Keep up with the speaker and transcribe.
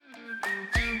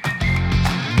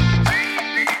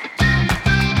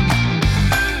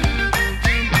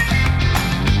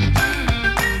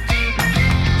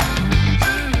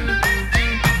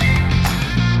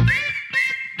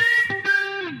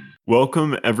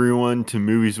Welcome everyone to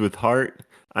Movies with Heart.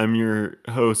 I'm your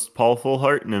host Paul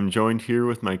Fullhart, and I'm joined here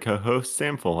with my co-host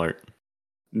Sam Fullhart.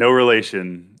 No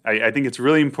relation. I think it's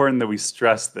really important that we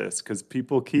stress this because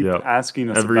people keep Yep. asking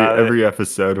us Every about it. every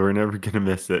episode, we're never gonna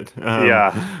miss it.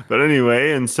 Yeah. But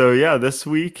anyway, and so yeah, this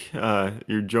week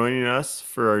you're joining us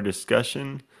for our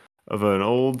discussion of an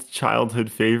old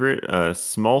childhood favorite,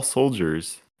 Small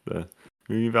Soldiers, the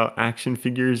movie about action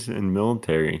figures and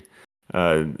military.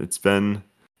 It's been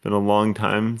a long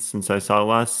time since I saw it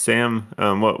last. Sam,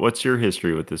 what's your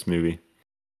history with this movie?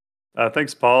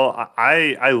 Thanks, Paul.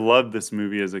 I loved this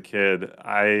movie as a kid.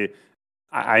 I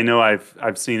know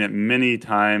I've seen it many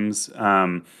times.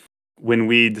 When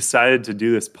we decided to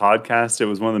do this podcast, it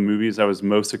was one of the movies I was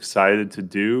most excited to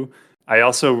do. I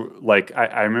also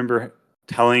I remember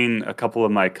telling a couple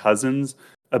of my cousins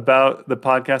about the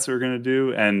podcast we were going to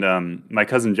do, and my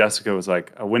cousin Jessica was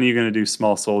like, "When are you going to do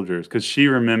Small Soldiers?" Because she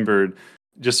remembered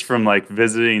just from like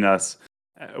visiting us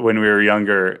when we were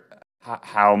younger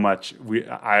how much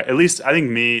at least I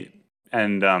think me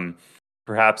and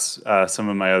perhaps some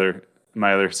of my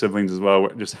other siblings as well,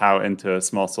 just how into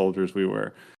Small Soldiers we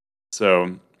were.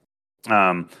 So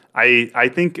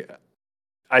I think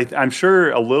I'm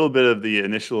sure a little bit of the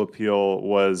initial appeal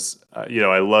was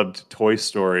I loved Toy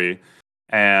Story,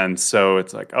 and so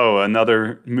it's like, oh,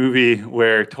 another movie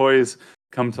where toys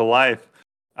come to life.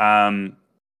 Um,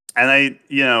 and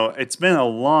it's been a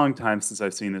long time since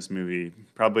I've seen this movie,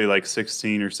 probably like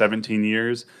 16 or 17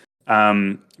 years.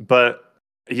 But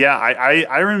yeah,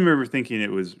 I remember thinking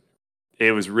it was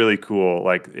really cool.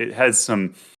 Like it has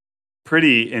some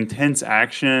pretty intense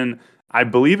action. I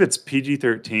believe it's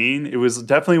PG-13. It was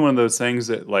definitely one of those things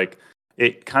that like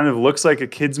it kind of looks like a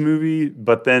kids movie,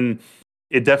 but then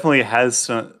it definitely has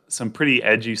some pretty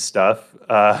edgy stuff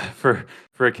for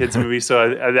a kids movie.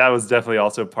 So that was definitely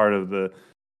also part of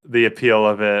the appeal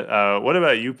of it. What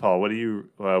about you, Paul?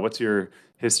 What's your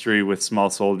history with Small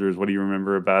Soldiers? What do you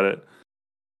remember about it?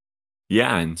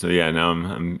 Yeah, and so yeah, now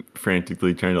I'm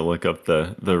frantically trying to look up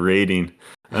the rating.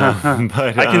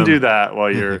 But I can do that while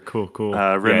you're cool, cool.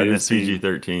 Yeah, it is reminiscing.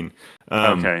 PG-13.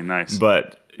 Um, Okay, nice.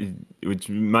 but which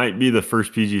might be the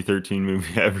first PG-13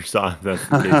 movie I ever saw, if that's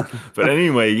the case. But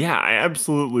anyway, yeah, I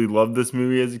absolutely loved this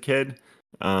movie as a kid.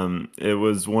 It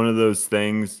was one of those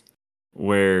things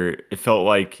where it felt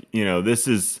like, this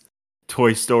is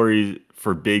Toy Story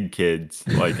for big kids.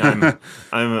 Like I'm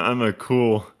a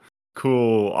cool,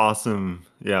 awesome,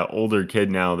 yeah, older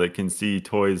kid now that can see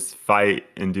toys fight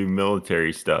and do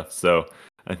military stuff. So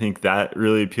I think that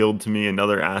really appealed to me.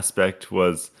 Another aspect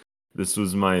was this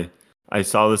was I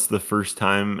saw this the first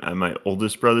time at my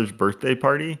oldest brother's birthday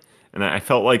party. And I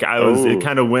felt like it Oh,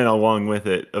 kind of went along with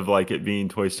it of like it being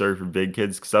Toy Story for big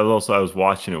kids because I was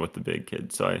watching it with the big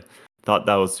kids. So I thought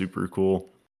that was super cool.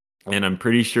 And I'm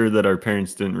pretty sure that our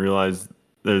parents didn't realize,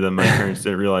 or that my parents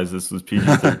didn't realize this was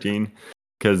PG-13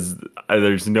 because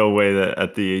there's no way that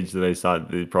at the age that I saw it,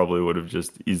 they probably would have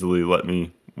just easily let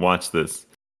me watch this.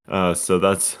 So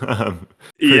that's pretty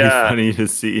yeah. funny to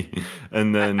see.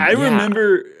 And then, I yeah.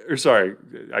 remember, or sorry,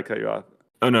 I cut you off.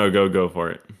 Oh no, go for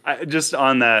it. Just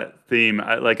on that theme,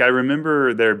 I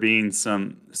remember there being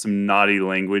some naughty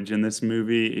language in this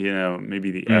movie.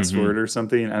 Maybe the S Hmm. word or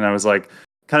something, and I was like,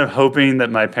 kind of hoping that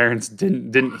my parents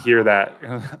didn't hear that.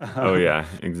 Oh yeah,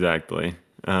 exactly.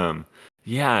 Um,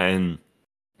 yeah, and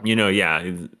yeah,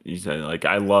 you said like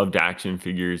I loved action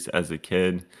figures as a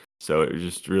kid, so it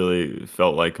just really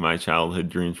felt like my childhood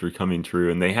dreams were coming true.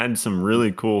 And they had some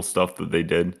really cool stuff that they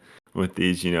did with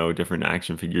these, different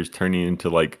action figures turning into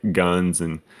like guns,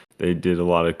 and they did a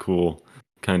lot of cool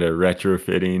kind of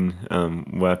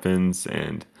retrofitting weapons,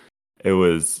 and it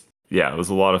was yeah, it was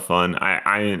a lot of fun.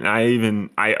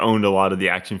 I owned a lot of the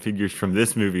action figures from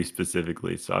this movie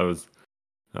specifically, so I was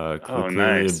Oh, clearly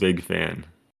a nice. big fan.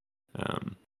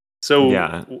 Um, So,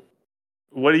 yeah,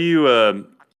 what do you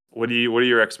what are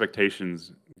your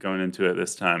expectations going into it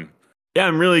this time? yeah,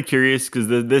 I'm really curious because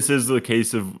this is the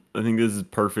case of I think this is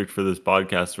perfect for this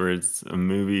podcast where it's a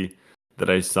movie that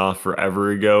I saw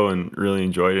forever ago and really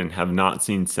enjoyed and have not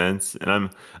seen since, and I'm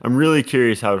really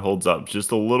curious how it holds up.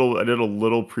 Just a little, I did a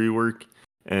little pre-work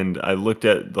and I looked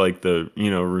at like the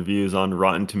reviews on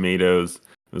Rotten Tomatoes.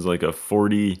 It was like a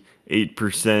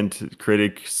 48%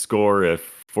 critic score, a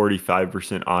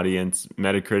 45% audience.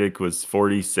 Metacritic was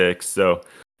 46, so.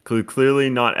 Clearly,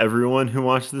 not everyone who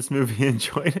watched this movie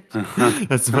enjoyed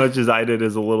it as much as I did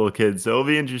as a little kid. So it'll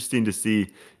be interesting to see,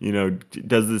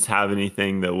 does this have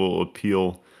anything that will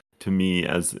appeal to me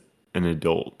as an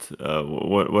adult?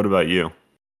 What about you?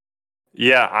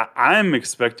 Yeah, I'm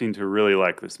expecting to really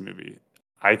like this movie.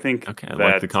 I think Okay, I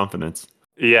like the that confidence.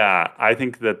 Yeah, I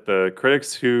think that the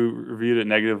critics who reviewed it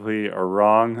negatively are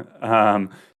wrong.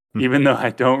 Even though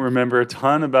I don't remember a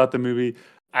ton about the movie,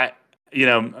 I, you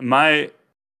know,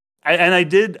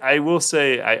 I will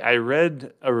say, I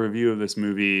read a review of this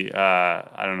movie,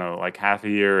 I don't know, like half a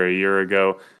year or a year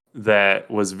ago, that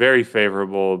was very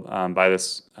favorable by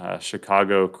this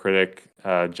Chicago critic,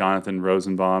 Jonathan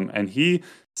Rosenbaum. And he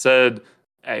said,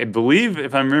 I believe,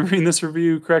 if I'm remembering this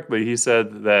review correctly, he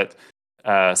said that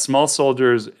Small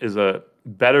Soldiers is a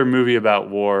better movie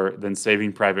about war than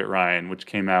Saving Private Ryan, which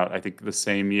came out, I think, the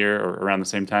same year or around the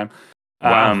same time.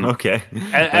 Wow. Um, Okay.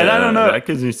 and I don't know. That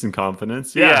gives me some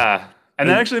confidence. Yeah. Yeah. And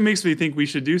that And actually makes me think we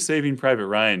should do Saving Private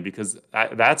Ryan because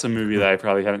that's a movie that I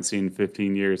probably haven't seen in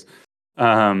 15 years.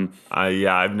 Um,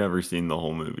 yeah, I've never seen the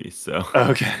whole movie, so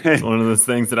it's okay. one of those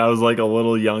things that I was like a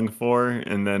little young for,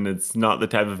 and then it's not the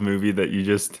type of movie that you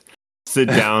just sit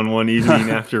down one evening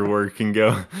after work and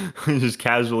go just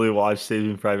casually watch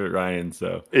Saving Private Ryan.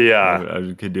 So Yeah.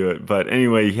 I could do it. But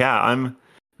anyway, yeah, I'm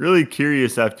really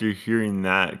curious after hearing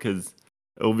that because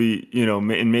it'll be,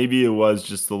 and maybe it was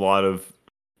just a lot of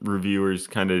reviewers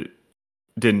kind of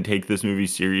didn't take this movie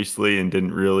seriously and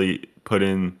didn't really put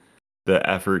in the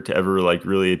effort to ever like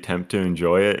really attempt to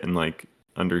enjoy it and like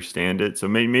understand it. So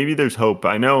maybe there's hope.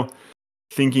 I know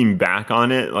thinking back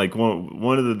on it, like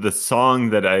one of the song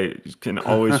that I can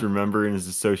always remember and is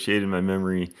associated in my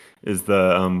memory is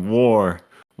the War.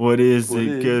 What is What it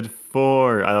is? good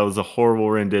for? That was a horrible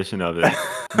rendition of it.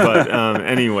 But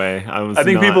anyway, I I was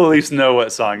think people not. at least know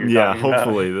what song you're Yeah, talking about.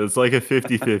 hopefully. It's like a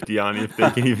 50-50 on if they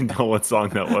can even tell what song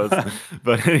that was.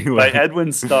 But By anyway,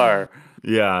 Edwin Starr.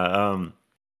 yeah.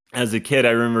 As a kid,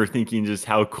 I remember thinking just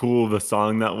how cool the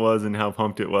song that was and how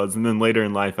pumped it was. And then later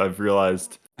in life, I've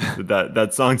realized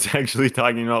that song's actually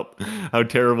talking about how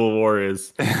terrible war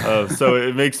is. So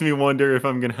it makes me wonder if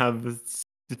I'm gonna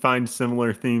find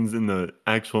similar themes in the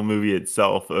actual movie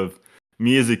itself. Of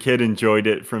me as a kid enjoyed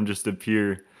it from just a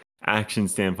pure action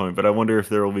standpoint, but I wonder if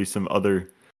there will be some other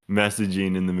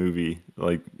messaging in the movie,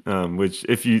 like which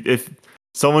if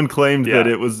someone claimed that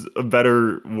Yeah. it was a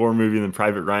better war movie than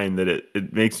Private Ryan, that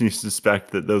it makes me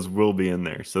suspect that those will be in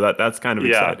there. So that's kind of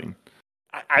Yeah. exciting.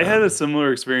 I had a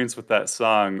similar experience with that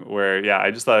song where, yeah,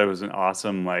 I just thought it was an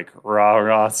awesome, like, rah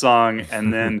rah song.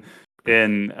 And then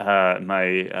in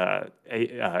my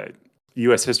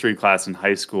U.S. history class in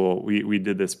high school, we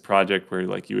did this project where,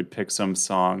 like, you would pick some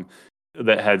song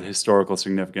that had historical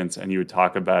significance and you would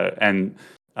talk about it. And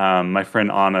my friend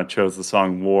Anna chose the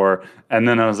song War. And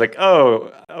then I was like,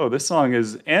 oh, this song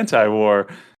is anti war.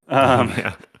 Um,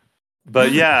 Yeah.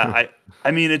 but yeah,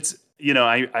 I mean, it's,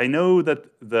 I know that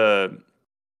the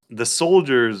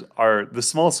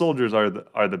small soldiers are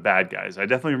the bad guys. I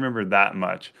definitely remember that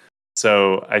much.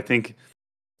 So I think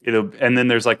and then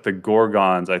there's like the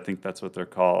Gorgons, I think that's what they're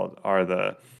called, are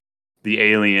the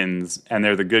aliens, and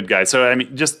they're the good guys. So I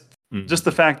mean, just the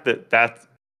Mhm. fact that's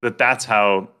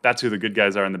who the good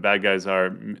guys are and the bad guys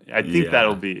are. I think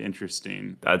that'll Yeah. be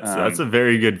interesting. That's a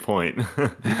very good point.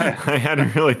 I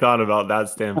hadn't really thought about that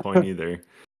standpoint either.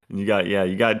 And you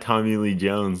got Tommy Lee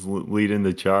Jones leading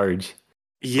the charge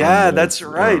on Yeah, that's those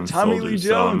right, Tommy Lee soldiers. So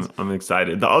Jones. I'm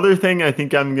excited. The other thing I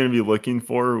think I'm going to be looking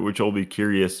for, which I'll be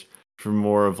curious for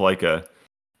more of like a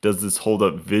does this hold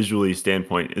up visually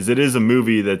standpoint, is it is a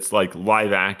movie that's like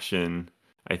live action,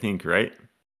 I think, right?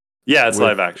 Yeah, it's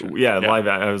live With action. yeah, Yeah.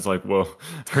 I was like, whoa,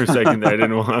 for a second there, I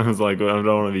didn't want. I was like, well, I don't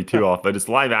want to be too off, but it's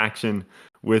live action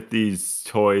with these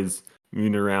toys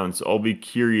moving around. So I'll be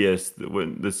curious that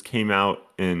when this came out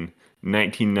in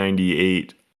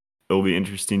 1998, it'll be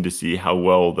interesting to see how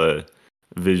well the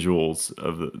visuals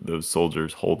of those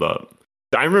soldiers hold up.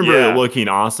 I remember it Yeah. looking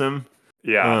awesome,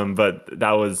 Yeah. but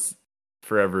that was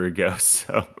forever ago.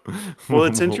 So Well, it's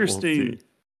we'll see. interesting.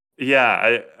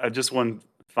 Yeah, I just one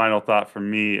final thought from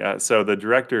me. So the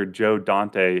director Joe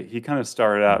Dante, he kind of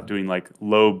started out Mhm. doing like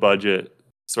low budget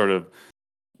sort of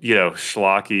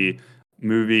schlocky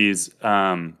movies,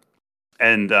 and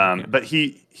Okay. but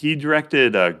he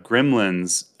directed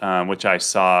Gremlins, which I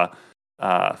saw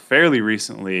fairly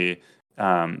recently.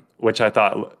 Which I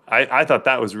thought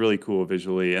that was really cool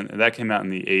visually, and that came out in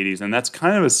the '80s, and that's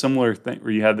kind of a similar thing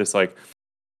where you have this like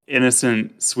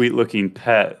innocent, sweet looking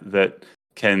pet that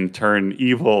can turn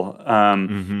evil.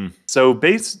 Hmm. So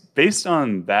based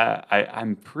on that,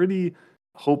 I'm pretty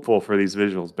hopeful for these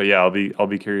visuals. But yeah, I'll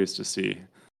be curious to see.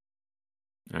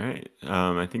 All right.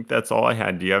 I think that's all I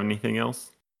had. Do you have anything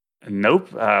else?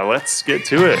 Nope. Let's get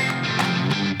to it.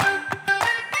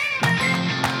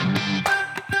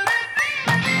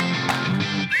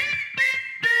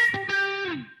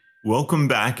 Welcome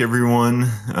back, everyone.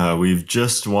 We've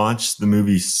just watched the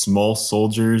movie Small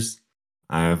Soldiers.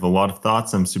 I have a lot of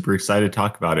thoughts. I'm super excited to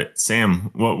talk about it. Sam,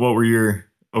 what were your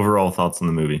overall thoughts on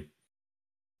the movie?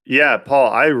 Yeah,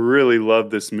 Paul, I really love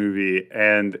this movie.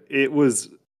 And it was,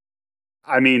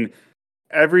 I mean,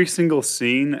 every single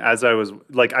scene as I was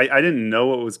like, I didn't know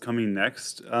what was coming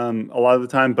next a lot of the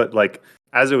time, but like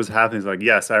as it was happening, it's like,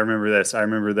 yes, I remember this. I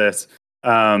remember this.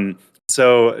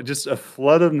 So just a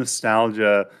flood of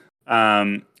nostalgia.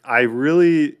 I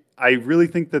really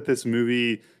think that this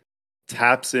movie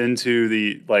taps into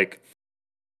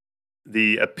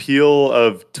the appeal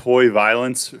of toy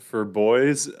violence for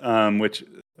boys, which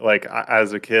like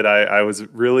as a kid, I was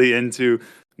really into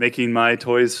making my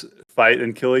toys fight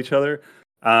and kill each other.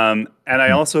 And I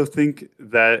Hmm. also think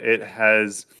that it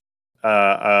has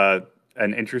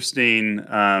an interesting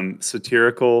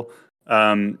satirical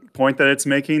point that it's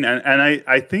making, and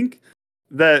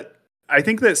that I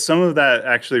think that some of that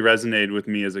actually resonated with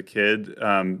me as a kid.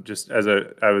 Just as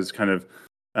I was kind of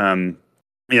um,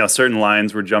 certain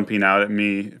lines were jumping out at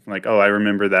me, like, oh, I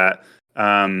remember that.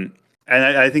 And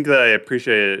I think that I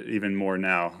appreciate it even more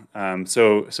now.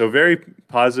 So very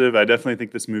positive. I definitely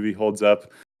think this movie holds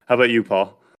up. How about you,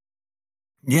 Paul?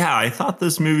 Yeah, I thought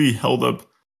this movie held up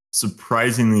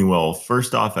surprisingly well.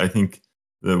 First off, I think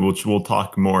that, which we'll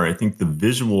talk more, I think the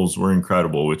visuals were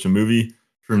incredible, which a movie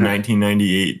from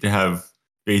 1998 to have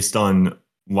based on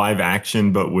live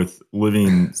action but with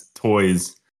living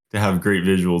toys to have great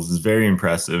visuals is very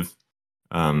impressive.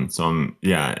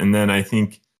 Yeah, and then I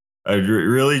think I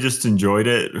really just enjoyed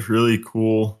it. Really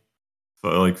cool,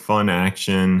 like fun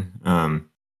action.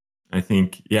 I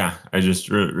think, yeah, I just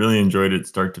really enjoyed it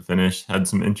start to finish. Had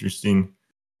some interesting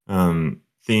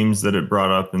themes that it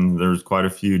brought up, and there's quite a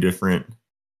few different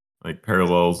like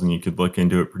parallels, and you could look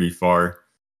into it pretty far.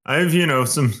 I have,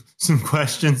 some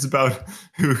questions about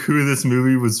who this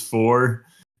movie was for,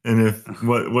 and if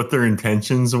what their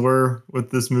intentions were with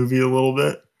this movie a little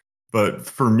bit. But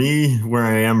for me, where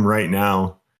I am right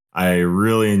now, I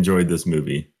really enjoyed this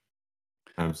movie.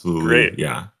 Absolutely, Great.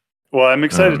 yeah. Well, I'm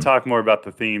excited to Um, talk more about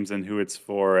the themes and who it's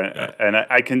for, yeah. and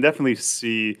I can definitely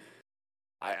see.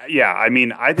 Yeah, I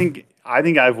mean, I think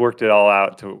I've worked it all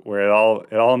out to where it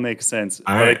all makes sense,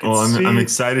 All but I right. could Well, I'm see.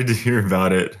 excited to hear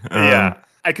about it. Yeah,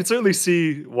 I could certainly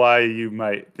see why you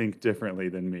might think differently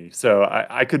than me. So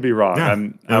I could be wrong. Yeah,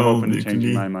 I'm open to it can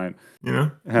changing my be, mind. we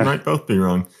might both be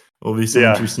wrong. It'll be some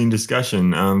Yeah. interesting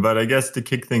discussion. But I guess to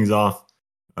kick things off,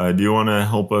 do you want to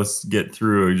help us get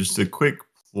through just a quick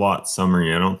plot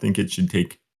summary? I don't think it should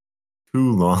take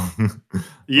too long on this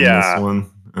Yeah. one.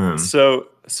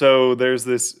 So there's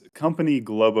this company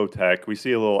Globotech. We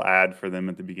see a little ad for them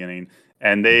at the beginning,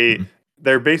 and Mhm.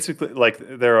 they're basically like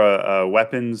they're a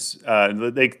weapons.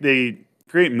 They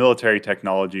create military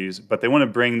technologies, but they want to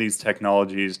bring these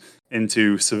technologies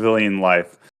into civilian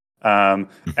life.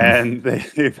 And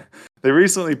they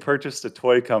recently purchased a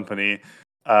toy company,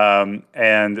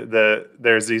 and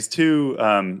there's these two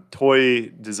toy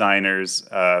designers,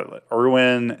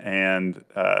 Irwin and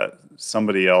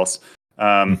somebody else.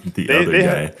 The They other they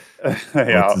guy, what's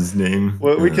yeah. his name?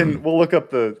 Well, we'll look up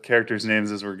the characters'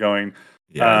 names as we're going.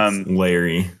 Yeah, it's Um,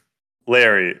 Larry,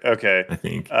 Larry. Okay. I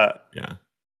think. Uh, Yeah.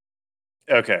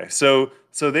 okay. So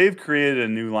they've created a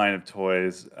new line of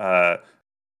toys.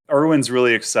 Irwin's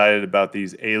really excited about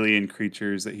these alien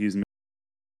creatures that he's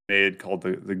made called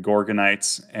the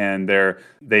Gorgonites, and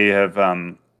they have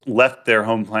left their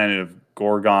home planet of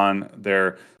Gorgon.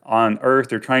 They're on Earth.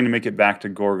 They're trying to make it back to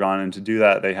Gorgon, and to do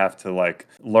that, they have to like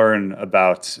learn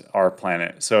about our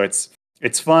planet. So it's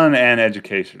fun and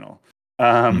educational.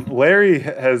 Mhm. Larry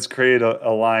has created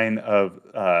a line of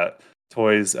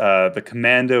toys, the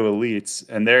Commando Elites,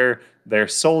 and they're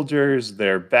soldiers,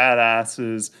 they're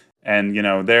badasses, and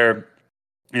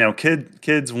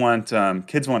kids want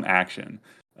action.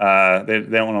 They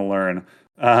don't want to learn.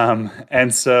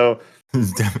 And so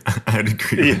I'd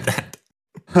agree yeah. with that.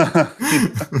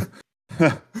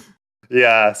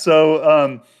 Yeah.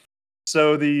 So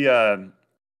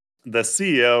the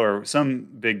CEO or some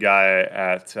big guy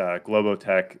at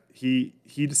Globotech, he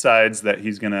decides that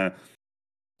he's gonna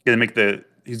make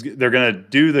they're gonna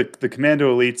do the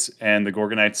Commando Elites and the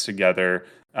Gorgonites together.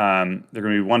 They're gonna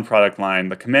be one product line.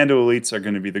 The Commando Elites are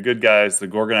gonna be the good guys. The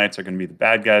Gorgonites are gonna be the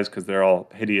bad guys because they're all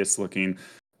hideous looking.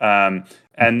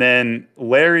 And then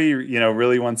Larry,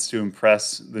 really wants to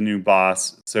impress the new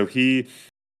boss, so he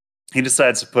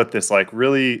decides to put this like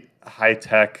really high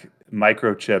tech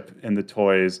microchip in the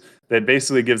toys that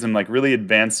basically gives them like really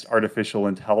advanced artificial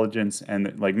intelligence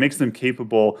and like makes them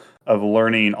capable of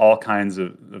learning all kinds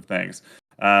of things.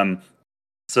 Um,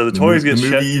 So the The, toys the get movie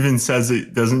shipped. even says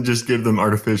it doesn't just give them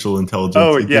artificial intelligence;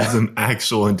 Oh it gives yeah, them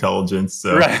actual intelligence.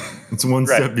 So right, it's one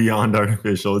right, step beyond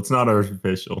artificial. It's not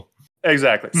artificial.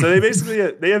 exactly. So they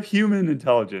basically they have human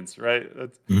intelligence, right?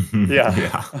 Yeah.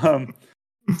 Yeah.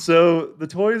 So the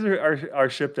toys are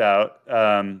shipped out,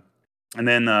 and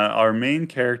then our main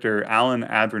character, Alan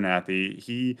Abernathy,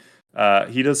 he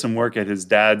does some work at his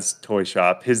dad's toy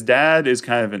shop. His dad is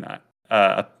kind of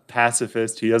a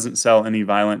pacifist. He doesn't sell any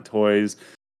violent toys,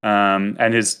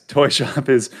 and his toy shop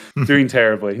is doing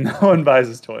terribly. No one buys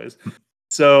his toys.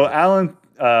 So Alan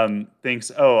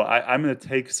thinks, "Oh, I'm going to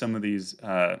take some of these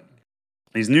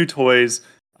new toys.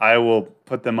 I will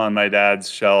put them on my dad's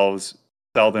shelves,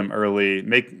 sell them early,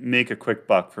 make a quick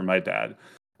buck for my dad."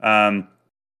 Um,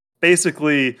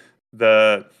 Basically,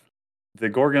 the the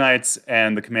Gorgonites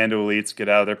and the Commando Elites get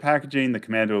out of their packaging. The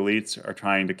Commando Elites are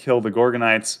trying to kill the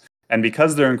Gorgonites, and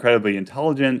because they're incredibly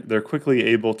intelligent, they're quickly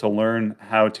able to learn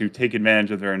how to take advantage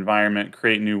of their environment,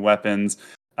 create new weapons,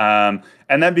 and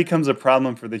that becomes a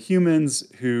problem for the humans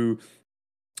who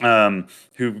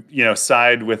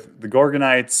side with the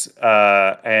Gorgonites,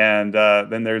 and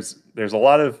then there's a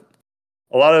lot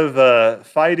of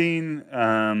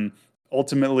fighting.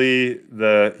 Ultimately,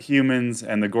 the humans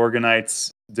and the Gorgonites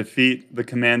defeat the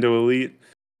Commando Elite,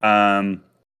 um,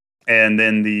 and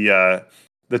then the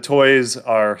toys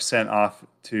are sent off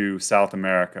to South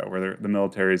America, where the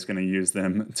military is going to use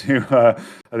them to,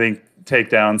 I think, take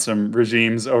down some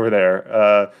regimes over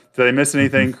there. Did I miss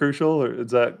anything crucial, or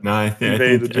does that No,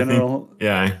 convey the general?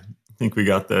 yeah, I think we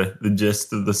got the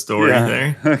gist of the story Yeah.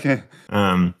 there. Okay.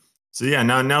 Um, so yeah,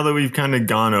 now that we've kind of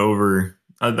gone over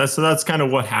that's kind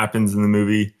of what happens in the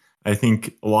movie. I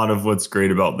think a lot of what's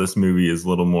great about this movie is a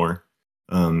little more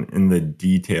in the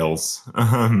details.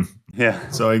 Yeah.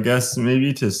 So I guess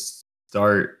maybe to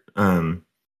start, I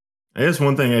guess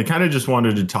one thing I kind of just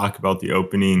wanted to talk about the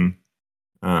opening,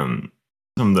 um,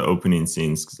 some of the opening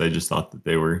scenes because I just thought that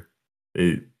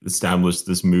they established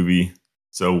this movie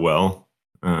so well,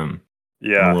 in a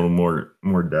Yeah. little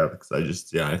more depth because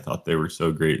I thought they were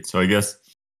so great. So I guess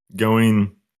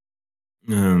going,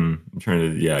 I'm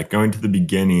trying to going to the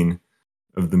beginning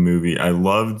of the movie, I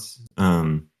love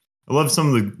some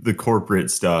of the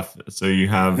corporate stuff. So you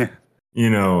have,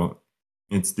 you know,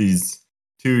 it's these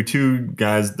two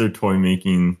guys, they're toy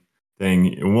making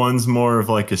thing. One's more of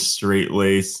like a straight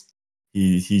lace.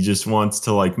 He just wants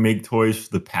to like make toys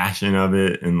for the passion of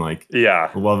it and like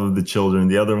Yeah. the love of the children.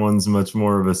 The other one's much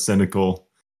more of a cynical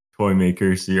toy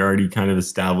maker. So you're already kind of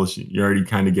established. You're already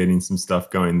kind of getting some stuff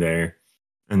going there.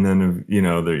 And then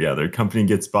their company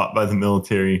gets bought by the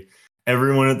military.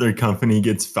 Everyone at their company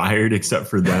gets fired except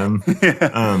for them.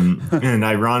 And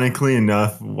ironically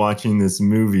enough, watching this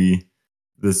movie,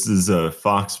 this is a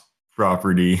Fox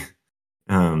property,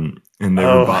 and they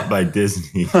were bought Oh. by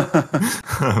Disney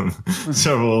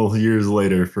several years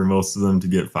later for most of them to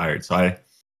get fired. So I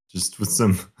just with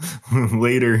some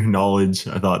later knowledge,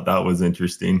 I thought that was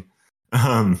interesting.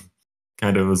 Um,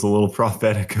 Kind of was a little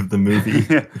prophetic of the movie.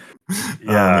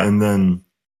 Yeah. And then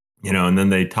and then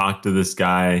they talk to this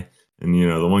guy, and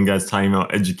the one guy's talking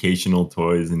about educational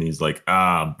toys, and he's like,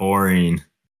 boring.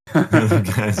 The other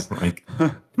guy's like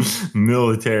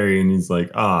military, and he's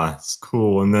like, it's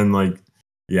cool. And then like,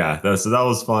 yeah, that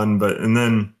was fun. And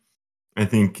then I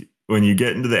think when you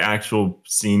get into the actual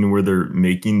scene where they're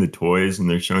making the toys and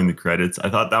they're showing the credits,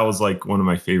 I thought that was like one of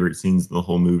my favorite scenes in the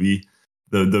whole movie.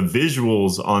 The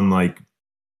visuals on like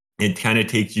it kind of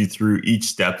takes you through each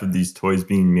step of these toys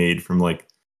being made from like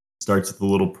starts with the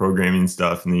little programming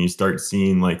stuff, and then you start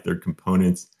seeing like their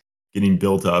components getting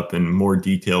built up and more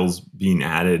details being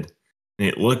added. And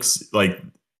it looks like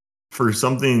for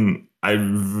something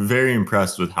I'm very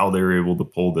impressed with how they were able to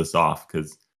pull this off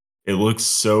because it looks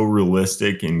so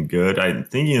realistic and good. I'm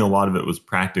thinking a lot of it was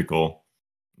practical.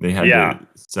 They had Yeah. to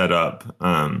set up.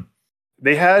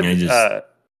 They I had just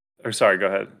or sorry, go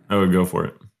ahead. I would go for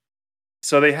it.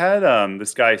 So they had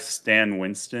this guy Stan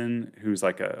Winston, who's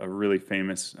like a really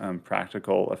famous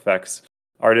practical effects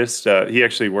artist. He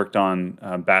actually worked on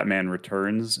Batman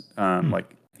Returns. Hmm.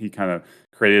 Like he kind of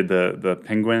created the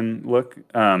penguin look.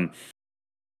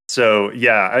 So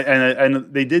yeah,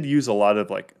 and they did use a lot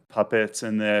of like puppets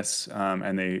in this,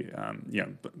 and they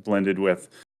blended with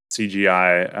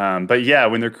CGI. But yeah,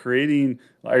 when they're creating,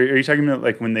 are you talking about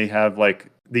like when they have like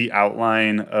the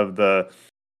outline of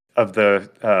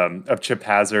Chip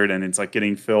Hazard and it's like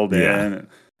getting filled Yeah. in?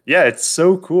 Yeah, it's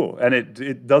so cool, and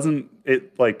it doesn't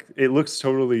it looks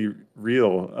totally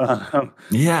real.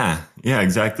 Yeah,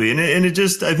 exactly. And it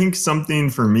just I think something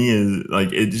for me is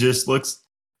like it just looks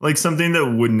like something that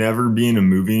would never be in a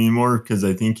movie anymore because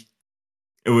I think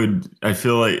I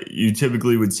feel like you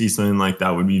typically would see something like that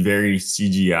would be very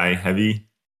CGI heavy,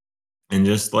 and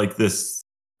just like this,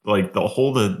 like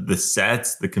the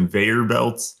sets, the conveyor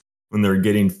belts when they're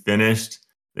getting finished,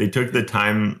 they took the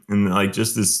time and like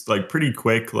just this like pretty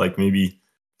quick, like maybe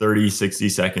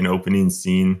 30-60 second opening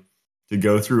scene to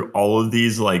go through all of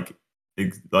these like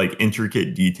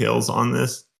intricate details on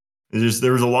this. It's just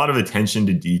there was a lot of attention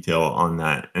to detail on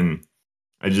that, and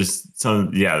I just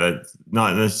that's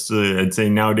not necessarily. I'd say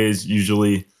nowadays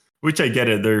usually, which I get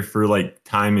it, there for like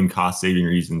time and cost saving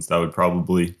reasons, that would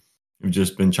probably have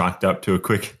just been chalked up to a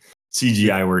quick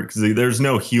CGI work because there's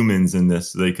no humans in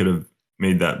this. So they could have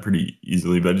made that pretty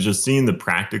easily, but just seeing the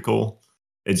practical,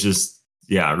 it just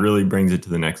really brings it to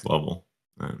the next level.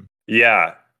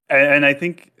 Yeah, and I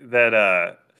think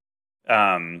that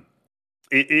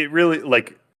it really,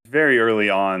 like, very early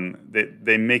on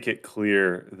they make it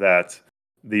clear that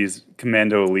these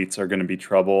commando elites are going to be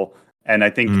trouble, and I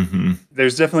think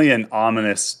there's definitely an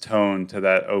ominous tone to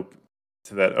that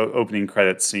opening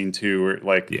credits scene too, where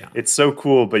like it's so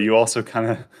cool, but you also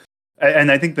kind of,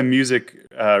 and I think the music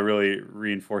really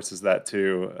reinforces that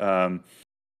too.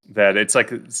 That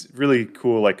it's really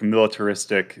cool, like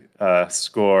militaristic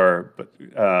score, but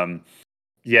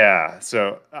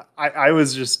so I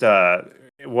was just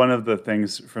one of the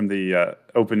things from the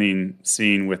opening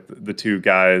scene with the two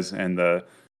guys and the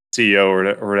CEO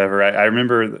or whatever. I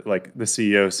remember like the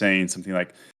CEO saying something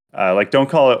like don't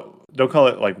call it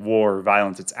like war or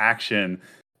violence, it's action.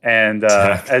 And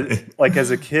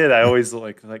as a kid, I always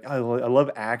I love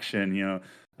action.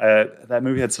 That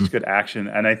movie had such good action,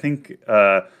 and I think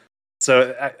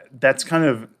that's kind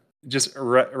of just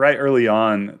right early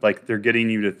on. Like they're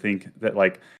getting you to think that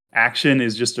like action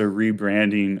is just a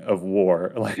rebranding of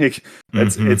war. Like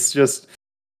it's just,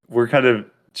 we're kind of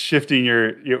shifting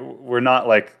we're not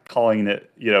like calling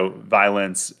it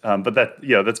violence, but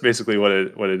that's basically what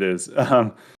it is.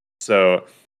 That's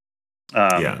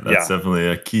definitely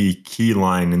a key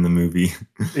line in the movie.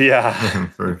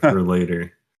 for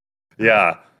later.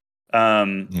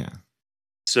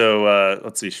 So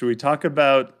let's see, should we talk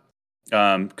about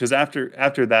because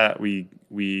after that we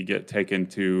get taken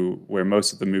to where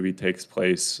most of the movie takes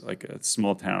place, like a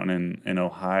small town in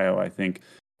Ohio, I think.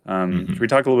 Should we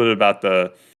talk a little bit about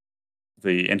the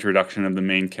introduction of the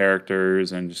main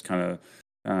characters and just kind of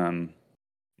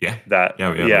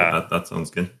that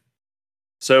sounds good.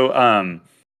 So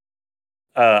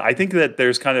I think that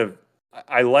there's kind of,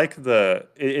 I like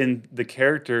in the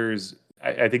characters,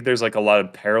 I think there's like a lot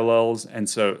of parallels, and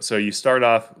so you start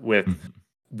off with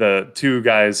the two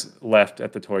guys left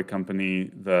at the toy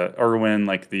company, the Irwin,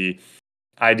 like the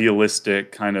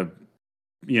idealistic kind of,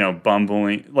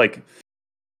 bumbling, like,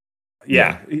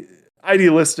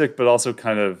 idealistic, but also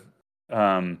kind of,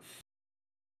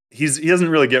 he doesn't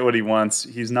really get what he wants.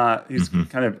 He's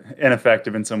kind of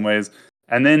ineffective in some ways.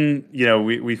 And then,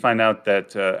 we find out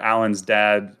that Alan's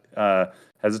dad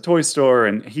has a toy store,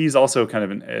 and he's also kind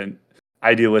of an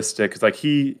idealistic. It's like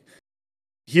he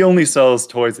only sells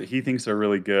toys that he thinks are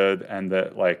really good and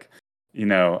that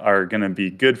are going to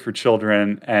be good for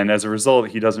children. And as a result,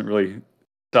 he doesn't really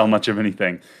sell much of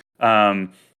anything. So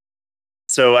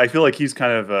I feel like he's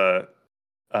kind of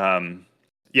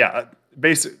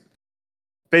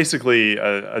basically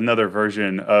another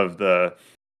version of the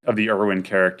Irwin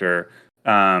character.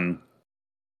 And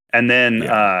then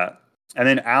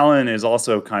Alan is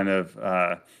also kind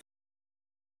of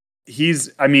he's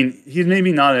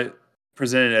maybe not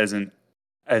presented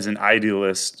as an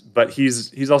idealist, but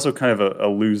he's also kind of a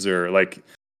loser. Like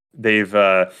they've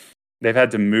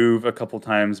had to move a couple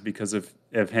times because of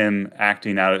him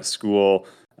acting out at school.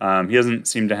 He doesn't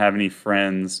seem to have any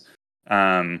friends.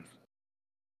 And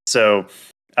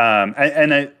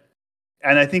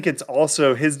I think it's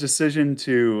also his decision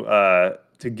to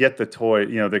get the toy,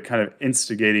 the kind of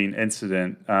instigating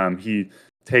incident. He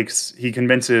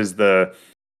convinces the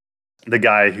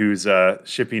guy who's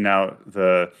shipping out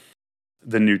the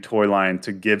new toy line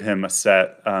to give him a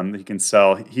set that he can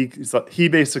sell. He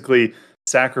basically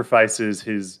sacrifices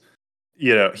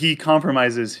he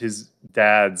compromises his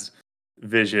dad's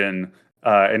vision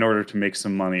in order to make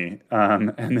some money. And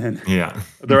then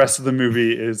the rest of the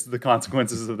movie is the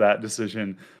consequences of that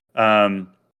decision.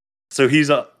 So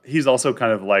he's also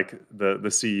kind of like the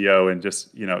CEO, and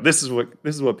just, this is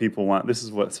what people want. This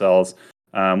is what sells.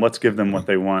 Let's give them what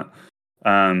they want.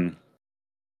 What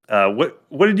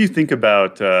did you think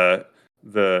about the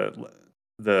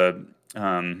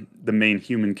main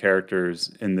human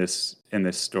characters in this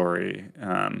story?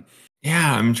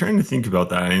 I'm trying to think about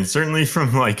that. And certainly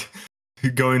from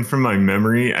going from my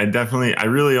memory, I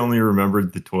really only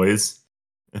remembered the toys.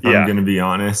 if I'm Yeah, going to be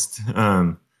honest.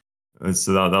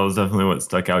 So that was definitely what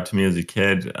stuck out to me as a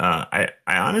kid. I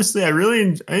honestly, I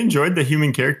enjoyed the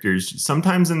human characters.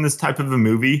 Sometimes in this type of a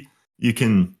movie, you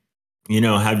can,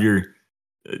 have your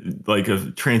like a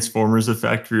Transformers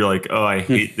effect where you're like, oh, I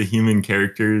hate the human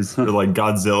characters, or like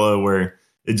Godzilla, where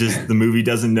the movie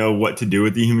doesn't know what to do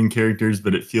with the human characters,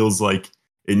 but it feels like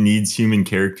it needs human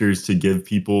characters to give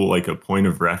people like a point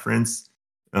of reference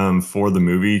for the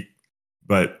movie.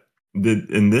 But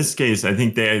in this case, I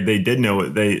think they did know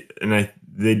what they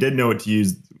did know what to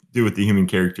do with the human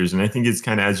characters, and I think it's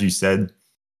kind of as you said,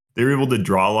 they were able to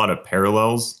draw a lot of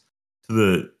parallels to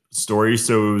the story.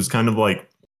 So it was kind of like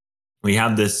we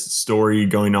have this story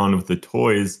going on with the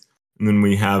toys, and then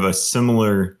we have a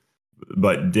similar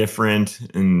but different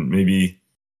and maybe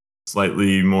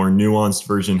slightly more nuanced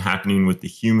version happening with the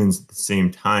humans at the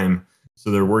same time.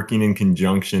 So they're working in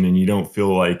conjunction, and you don't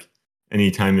feel like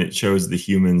anytime it shows the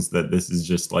humans that this is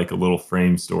just like a little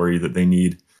frame story that they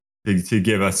need to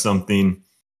give us something.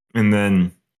 And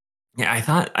then, yeah,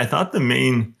 I thought the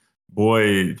main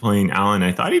boy playing Alan,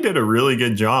 I thought he did a really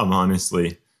good job,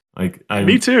 honestly. Like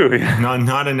me I'm too.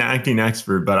 not an acting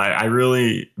expert, but I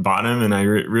really bought him, and I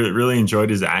really enjoyed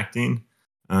his acting.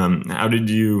 How did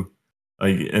you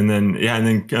like? And then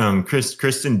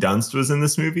Kristen Dunst was in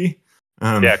this movie.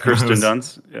 Yeah, I Kirsten was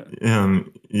Dunst. Yeah,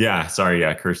 yeah, sorry,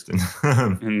 yeah, Kristen.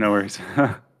 no worries.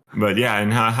 But yeah,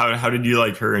 and how did you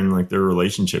like her and like their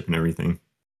relationship and everything?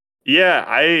 Yeah,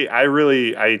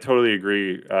 I totally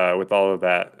agree with all of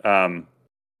that.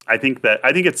 I think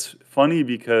it's funny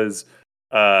because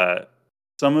uh,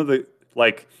 some of the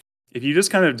like if you just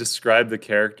kind of describe the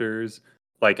characters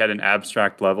like at an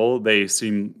abstract level, they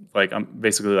seem like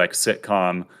basically like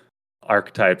sitcom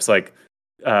archetypes. Like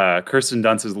Kirsten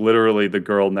Dunst is literally the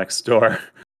girl next door.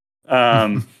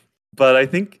 um, but I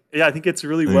think it's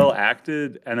really well Like,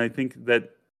 acted, and I think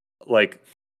that like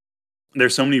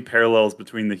there's so many parallels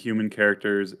between the human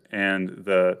characters and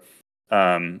the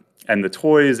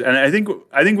toys. And I think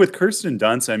with Kirsten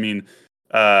Dunst, I mean,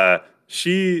 uh,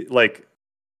 she like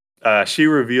she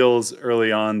reveals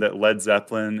early on that Led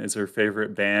Zeppelin is her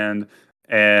favorite band,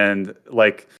 and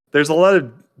like there's a lot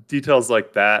of details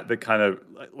like that that kind of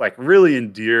like really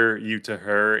endear you to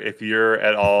her if you're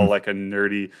at all like a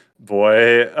nerdy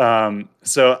boy. And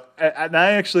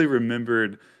I actually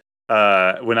remembered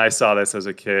when I saw this as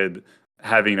a kid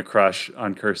having a crush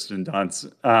on Kirsten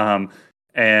Dunst.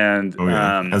 And oh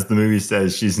yeah, as the movie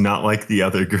says, she's not like the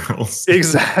other girls. It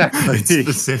exactly.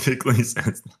 specifically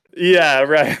says Yeah,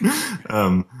 right.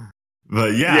 um,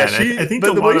 but yeah, Yeah, and I think a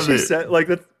but the lot way of she it, said like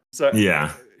that so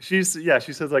yeah, she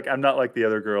says like I'm not like the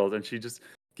other girls, and she just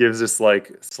gives this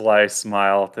like sly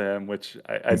smile to him, which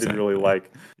I didn't really exactly.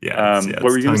 like. What It's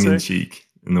were you gonna tongue in say? cheek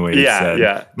in the way it's Yeah, said.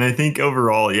 yeah. And I think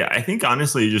overall, yeah, I think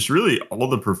honestly, just really all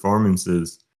the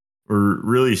performances were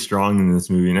really strong in this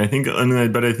movie.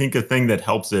 And but I think a thing that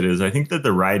helps it is I think that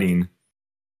the writing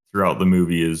throughout the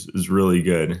movie is really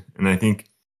good. And I think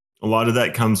a lot of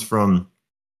that comes from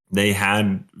they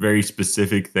had very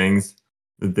specific things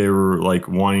that they were like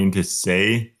wanting to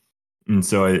say. And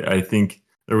so I think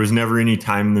there was never any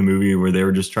time in the movie where they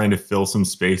were just trying to fill some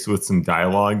space with some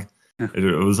dialogue. It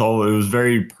was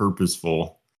very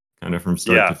purposeful kind of from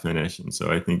start to Yeah, finish. And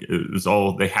so I think it was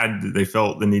all they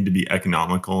felt the need to be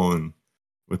economical and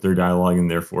with their dialogue, and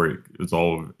therefore it was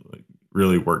all like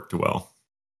really worked well.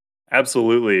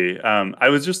 absolutely. I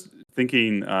was just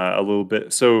thinking a little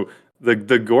bit. So the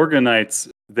Gorgonites,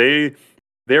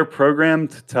 they're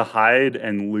programmed to hide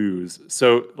and lose.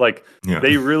 So like Yeah.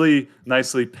 they really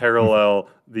nicely parallel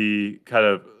the kind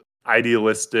of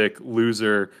idealistic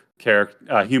loser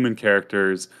human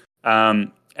characters.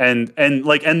 And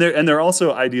they're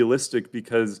also idealistic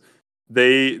because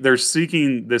they're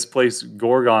seeking this place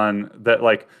Gorgon that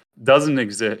like doesn't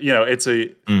exist. You know, it's a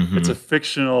Hmm.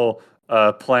 fictional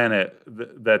planet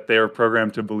that they are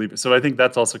programmed to believe. So I think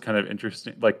that's also kind of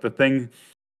interesting. Like the thing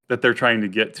that they're trying to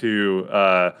get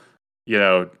to, you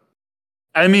know,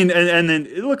 I mean, and then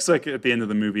it looks like at the end of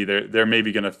the movie, they're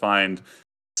maybe going to find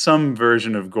some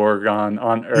version of Gorgon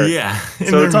on Earth. Yeah. In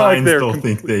So their it's not like minds, they're they'll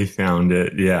think complete. they found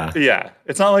it. Yeah. Yeah,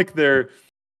 it's not like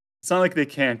they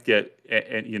can't get,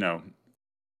 you know,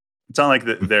 it's not like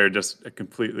that they're just a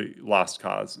completely lost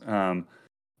cause.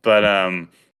 But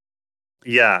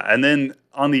Yeah, and then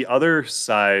on the other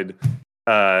side,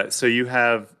 so you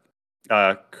have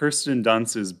Kirsten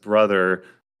Dunst's brother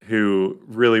who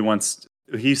really wants.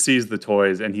 He sees the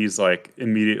toys and he's like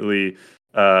immediately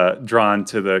drawn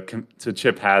to to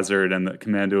Chip Hazard and the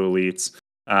Commando Elites.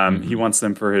 He Hmm. wants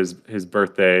them for his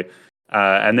birthday,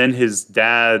 and then his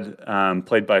dad,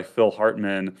 played by Phil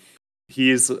Hartman,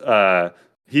 he's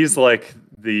like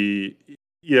the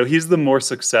he's the more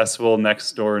successful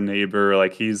next door neighbor.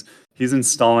 Like he's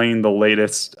installing the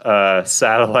latest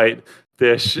satellite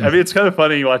dish. I mean, it's kind of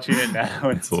funny watching it now.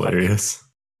 And It's hilarious.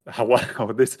 like,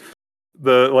 wow,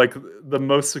 the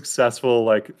most successful,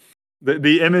 like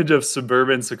the image of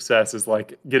suburban success is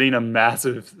like getting a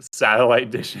massive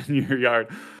satellite dish in your yard.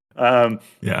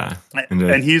 Yeah,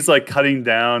 and he's like cutting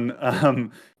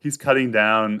down he's cutting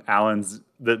down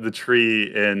the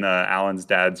tree in Alan's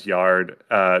dad's yard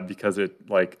because it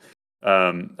like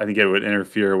I think it would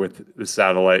interfere with the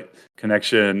satellite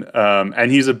connection.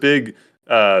 And he's a big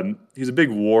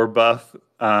war buff.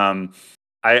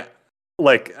 I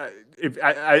like if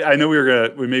I know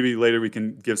we maybe later we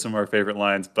can give some of our favorite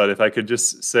lines, but if I could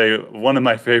just say one of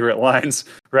my favorite lines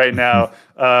right now,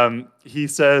 he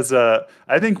says,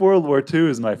 "I think World War II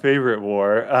is my favorite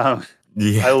war."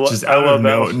 Yeah, just out of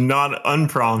not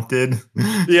unprompted,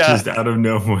 Yeah, just out of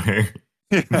nowhere.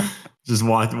 Yeah. Just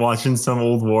watching some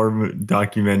old war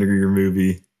documentary or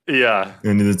movie. Yeah,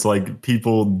 and it's like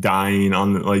people dying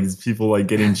on like people like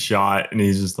getting shot, and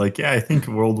he's just like, yeah, I think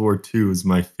World War II is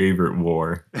my favorite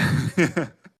war.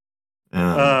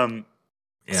 Yeah.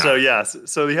 So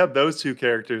you have those two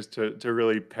characters to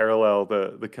really parallel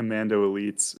the commando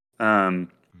elites.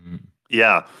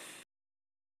 Yeah.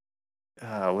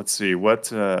 Let's see what.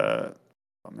 Do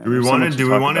we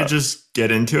want to just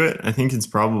get into it? I think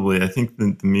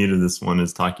the meat of this one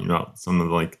is talking about some of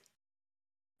like,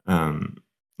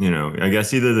 I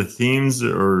guess either the themes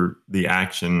or the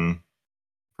action,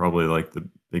 probably like the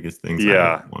biggest things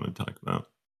I want to talk about.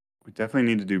 We definitely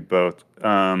need to do both.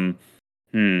 Let's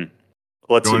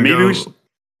see. Maybe we should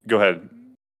go ahead.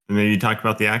 Maybe talk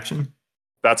about the action.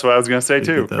 That's what I was going to say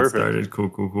too. Get that started.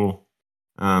 Cool.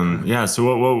 Yeah. So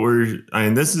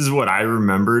this is what I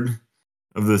remembered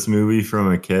of this movie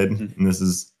from a kid, and this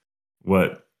is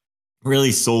what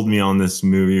really sold me on this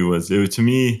movie. To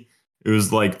me, it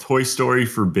was like Toy Story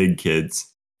for big kids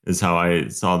is how I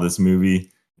saw this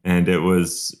movie. And it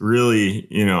was really,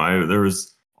 there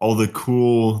was all the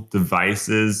cool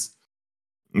devices.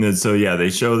 And so, yeah, they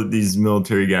show that these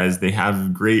military guys, they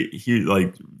have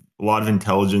like a lot of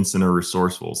intelligence and are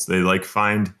resourceful. So they like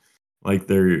find like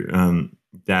their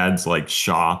dad's like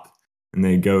shop, and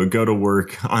they go to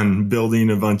work on building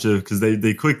a bunch of, because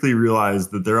they quickly realize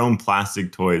that their own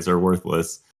plastic toys are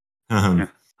worthless.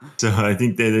 So I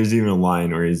think there's even a line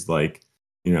where he's like,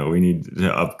 we need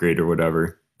to upgrade or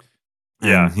whatever.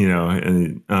 Yeah.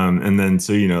 And then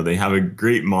so they have a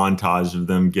great montage of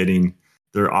them getting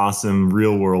their awesome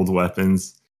real world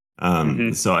weapons.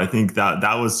 So I think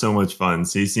that was so much fun.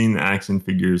 So you've seen the action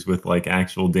figures with like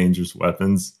actual dangerous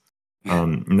weapons.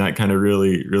 And that kind of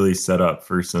really set up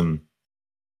for some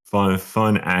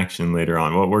fun action later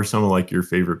on. What were some of like your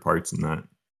favorite parts in that?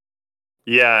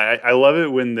 Yeah, I love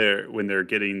it when they're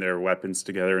getting their weapons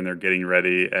together and they're getting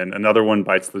ready, and Another One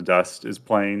Bites the Dust is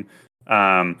playing.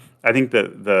 I think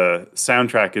that the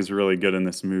soundtrack is really good in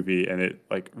this movie, and it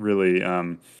like really,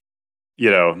 it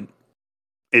really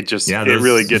gets you into the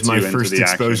action. My first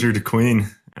exposure to Queen.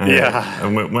 I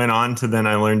went on to then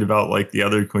I learned about like the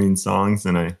other Queen songs,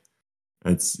 and I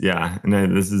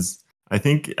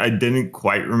think I didn't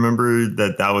quite remember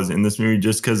that was in this movie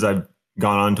just because I've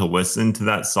gone on to listen to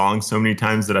that song so many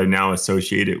times that I now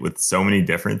associate it with so many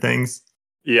different things.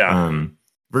 Yeah.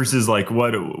 Versus like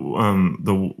what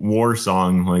the war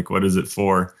song, like what is it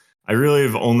for? I really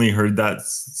have only heard that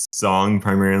song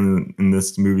primarily in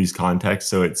this movie's context,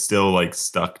 so it's still like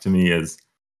stuck to me as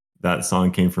that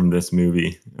song came from this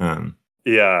movie. But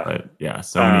yeah,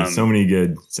 so many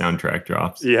good soundtrack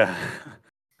drops. Yeah.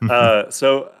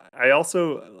 So I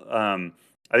also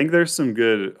I think there's some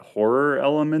good horror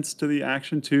elements to the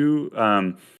action too.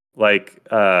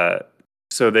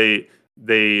 So they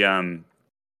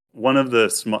one of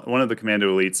the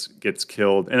commando elites gets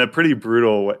killed in a pretty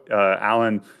brutal way.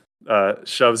 Alan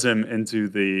shoves him into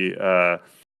the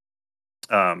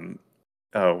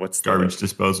garbage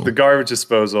disposal. The garbage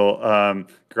disposal,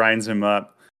 grinds him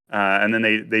up, and then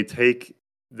they take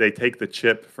the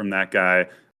chip from that guy,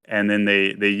 and then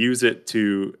they use it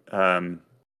to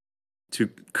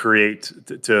create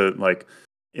to like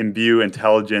imbue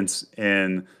intelligence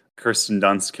in Kirsten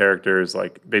Dunst's characters,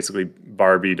 like basically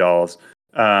Barbie dolls.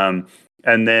 And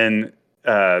then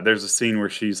there's a scene where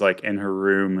she's like in her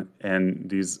room, and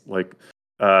these like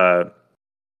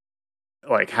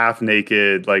half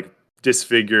naked, like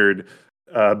disfigured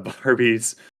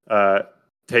Barbies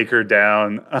take her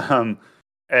down.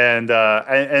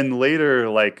 And later,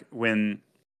 like when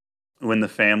the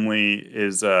family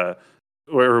is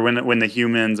or when the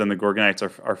humans and the Gorgonites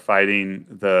are fighting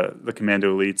the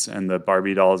Commando Elites and the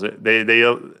Barbie dolls,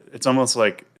 it's almost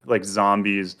like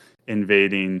zombies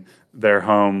invading their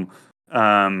home.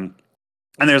 And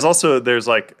there's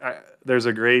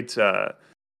a great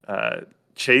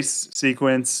chase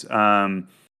sequence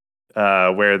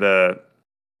where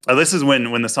this is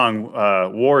when the song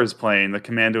War is playing. The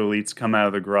Commando Elites come out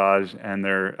of the garage and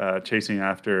they're chasing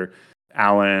after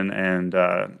Alan and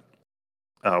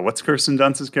what's Kirsten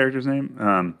Dunst's character's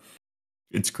name?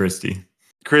 It's Christy.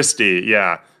 Christy,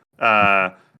 yeah.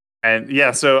 And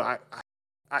yeah, so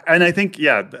I think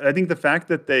the fact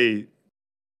that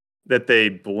they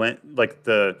blend, like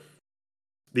the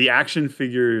action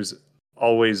figures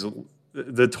always,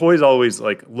 the toys always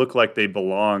like look like they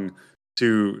belong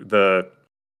to the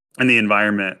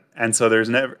environment, and so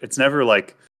it's never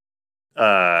like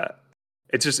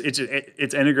it's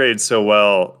integrated so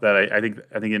well that I think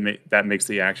that makes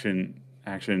the action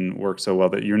work so well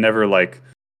that you're never like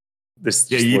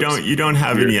this. Yeah, you don't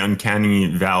have weird. Any uncanny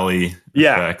valley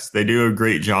effects. They do a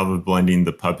great job of blending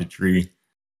the puppetry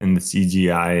and the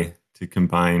CGI to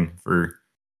combine for,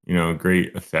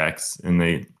 great effects. And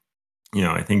they,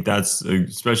 I think that's,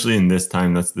 especially in this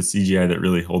time, that's the CGI that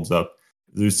really holds up.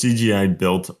 There's CGI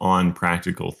built on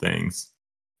practical things.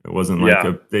 It wasn't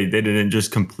like they didn't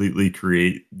just completely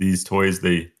create these toys.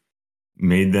 They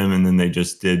made them and then they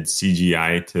just did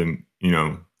CGI to,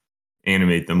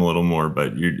 animate them a little more.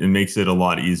 But it makes it a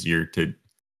lot easier to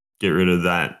get rid of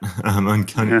that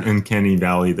uncanny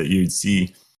valley that you'd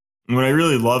see. And what I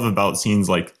really love about scenes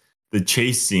like the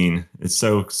chase scene, it's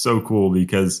so cool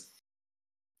because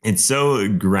it's so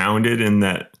grounded in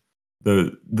that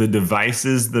the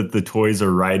devices that the toys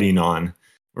are riding on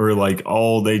or like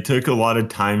they took a lot of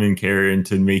time and care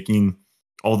into making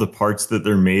all the parts that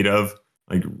they're made of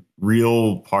like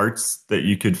real parts that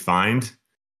you could find.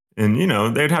 And,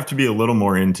 they'd have to be a little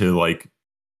more into like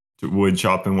to wood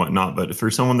shop and whatnot. But for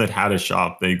someone that had a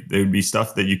shop, they would be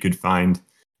stuff that you could find.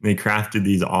 They crafted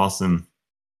these awesome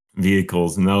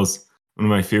vehicles. And that was one of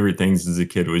my favorite things as a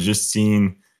kid was just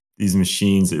seeing these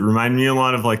machines. It reminded me a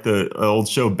lot of like the old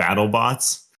show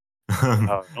BattleBots.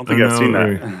 I don't think I've seen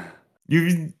that.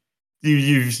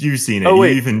 You've seen it. Oh,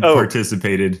 wait. You even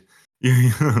participated.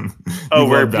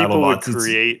 Where people would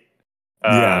create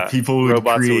people would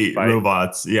create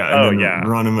robots. Yeah, and then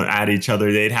run them at each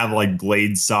other. They'd have like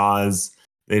blade saws.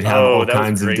 They'd have all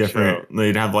kinds of different. Show.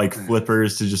 They'd have like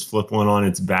flippers to just flip one on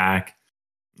its back.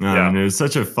 It was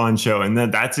such a fun show, and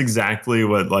that's exactly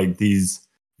what like these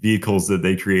vehicles that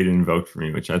they created invoked for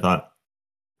me, which I thought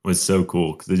was so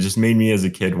cool because it just made me as a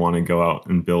kid want to go out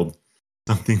and build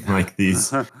something like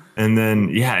these. And then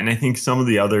and I think some of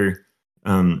the other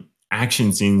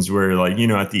action scenes where like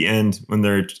at the end when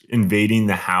they're invading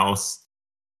the house,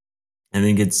 I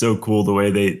think it's so cool the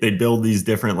way they build these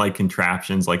different like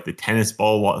contraptions like the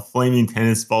flaming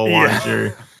tennis ball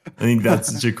launcher. I think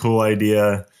that's such a cool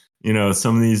idea.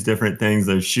 Some of these different things,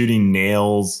 they're shooting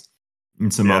nails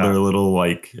and some other little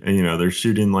like they're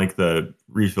shooting like the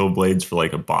refill blades for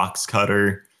like a box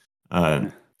cutter.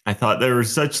 I thought there were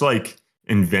such like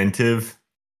inventive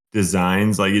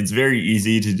designs. Like it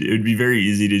would be very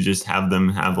easy to just have them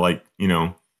have like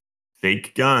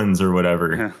fake guns or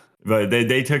whatever. But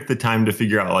they took the time to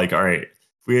figure out like, all right,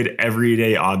 if we had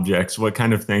everyday objects, what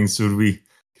kind of things could we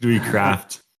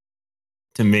craft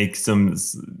to make some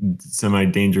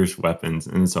semi-dangerous weapons?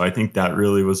 And so I think that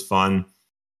really was fun.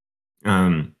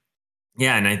 And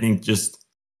I think just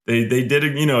they did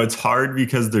it. It's hard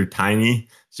because they're tiny,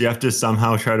 so you have to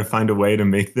somehow try to find a way to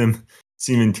make them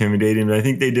seem intimidating, but I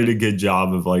think they did a good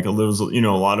job of like a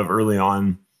lot of early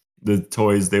on the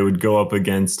toys they would go up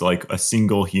against like a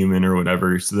single human or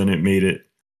whatever, so then it made it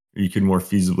you could more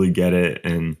feasibly get it,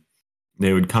 and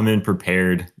they would come in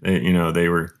prepared. They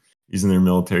were using their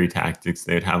military tactics.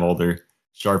 They'd have all their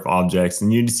sharp objects,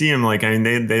 and you'd see them like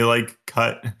they like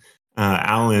cut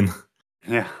Alan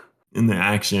in the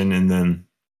action, and then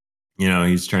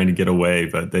he's trying to get away,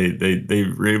 but they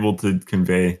were able to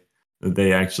convey that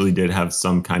they actually did have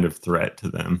some kind of threat to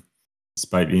them,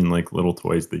 despite being like little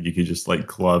toys that you could just like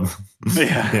club.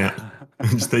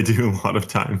 Which they do a lot of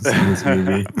times in this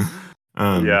movie.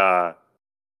 But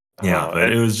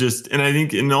it was just, and I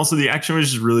think, and also the action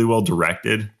was just really well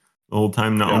directed the whole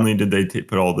time. Not only did they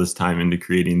put all this time into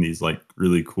creating these like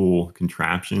really cool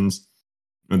contraptions,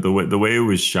 but the way it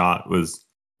was shot was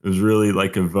really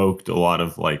like evoked a lot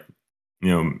of like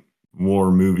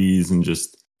war movies, and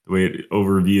just the way it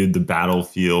overviewed the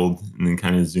battlefield and then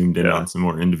kind of zoomed in on some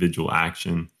more individual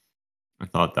action. I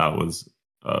thought that was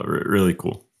really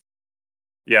cool.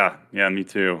 Yeah, me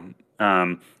too.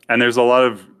 And there's a lot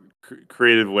of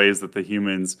creative ways that the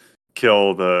humans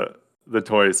kill the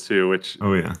toys too, which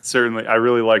Oh yeah. certainly I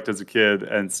really liked as a kid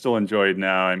and still enjoyed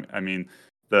now. I mean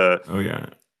the Oh yeah.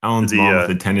 Alan's the mom with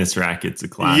the tennis racket's a yeah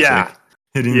classic.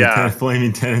 Hitting the yeah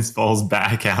flaming tennis balls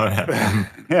back out at them.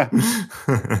 yeah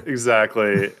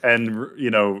exactly, and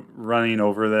running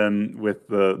over them with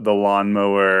the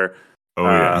lawnmower, Oh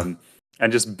yeah. um,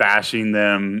 and just bashing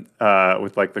them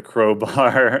with like the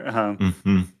crowbar.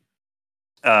 Hmm.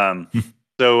 Um,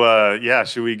 yeah,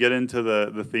 should we get into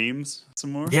the themes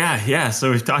some more? Yeah, yeah. So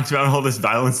we've talked about all this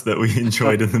violence that we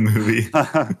enjoyed in the movie.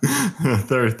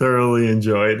 Thoroughly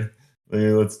enjoyed.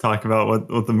 Let's talk about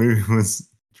what the movie was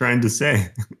trying to say.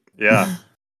 Yeah.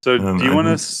 So do you I want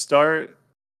to think start?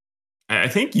 I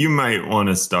think you might want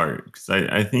to start because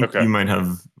I think Okay. you might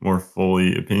have more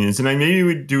fully opinions.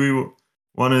 And do we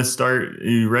want to start?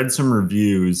 You read some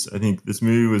reviews. I think this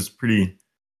movie was pretty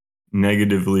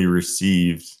negatively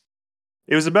received.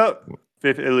 It was about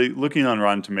 50, looking on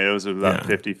Rotten Tomatoes, it was about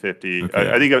Yeah. 50-50.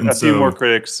 Okay. I think And a few more so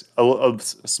critics,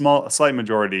 a slight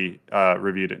majority,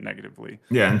 reviewed it negatively.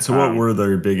 yeah. And so what Um, were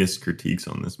their biggest critiques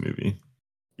on this movie?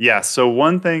 Yeah, so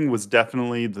one thing was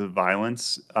definitely the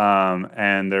violence,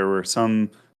 and there were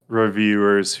some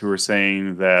reviewers who were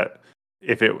saying that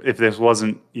if this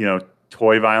wasn't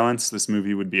toy violence, this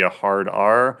movie would be a hard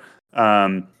R,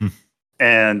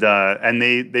 and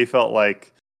they felt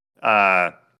like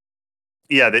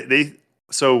yeah they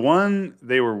so one,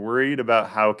 they were worried about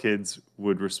how kids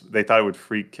would they thought it would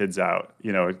freak kids out,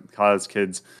 cause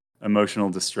kids emotional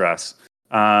distress.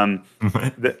 What?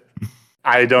 The,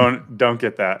 I don't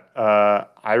get that.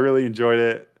 I really enjoyed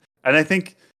it, and I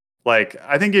think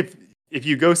if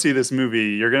you go see this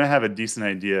movie, you're gonna have a decent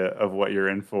idea of what you're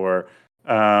in for.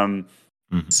 Um,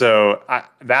 Mhm. so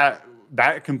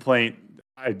that complaint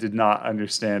I did not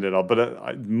understand at all.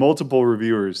 But multiple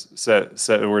reviewers said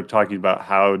were talking about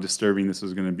how disturbing this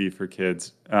was going to be for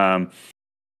kids. I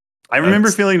remember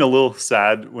That's feeling a little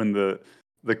sad when the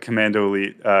Commando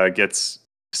Elite gets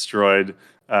destroyed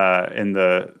in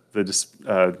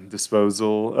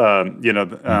disposal.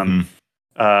 mhm.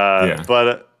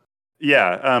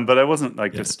 Yeah. But I wasn't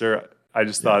like Yeah. disturbed. I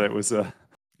just thought Yeah. it was a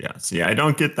Yeah. So yeah, I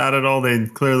don't get that at all. They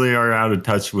clearly are out of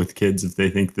touch with kids if they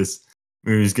think this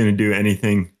movie is going to do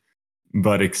anything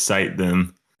but excite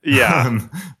them. yeah.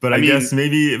 But I I guess mean,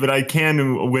 maybe, but I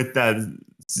can, with that,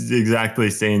 exactly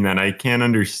saying that, I can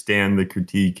understand the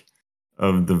critique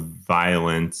of the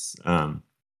violence.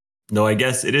 Though I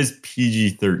guess it is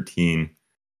PG-13.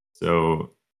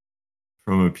 So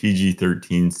from a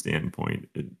PG-13 standpoint,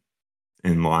 in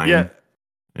yeah. line,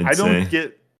 I'd I don't say.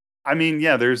 get. I mean,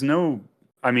 yeah. There's no.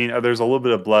 I mean, there's a little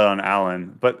bit of blood on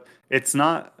Alan, but it's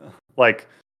not like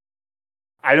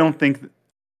I don't think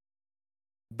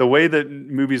the way that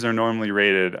movies are normally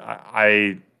rated.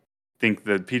 I think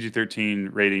the PG-13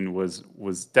 rating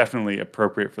was definitely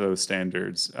appropriate for those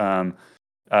standards. Uh,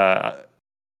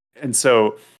 and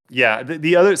so yeah,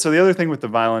 the other thing with the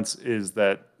violence is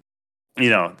that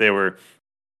they were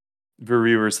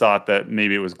reviewers thought that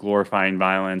maybe it was glorifying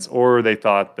violence, or they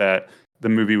thought that the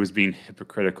movie was being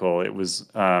hypocritical. It was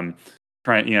trying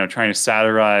to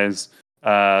satirize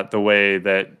the way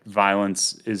that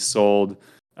violence is sold,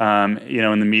 in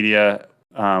the media,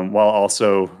 while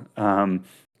also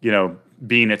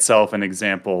being itself an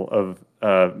example of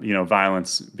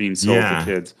violence being sold to Yeah.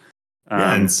 kids.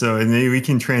 Yeah, and Um, so and maybe we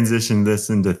can transition this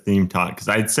into theme talk because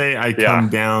I'd say I yeah. come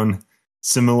down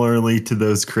similarly to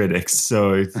those critics.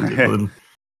 So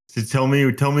tell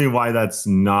me why that's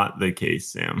not the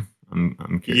case, Sam.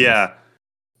 I'm curious. Yeah.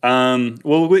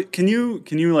 Well, wait, can you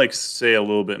like say a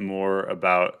little bit more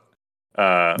about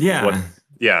Yeah, what?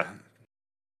 Yeah.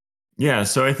 yeah.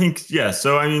 So I think yeah.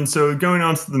 So I mean, so going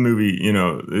on to the movie,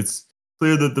 it's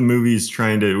clear that the movie is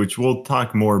trying to, which we'll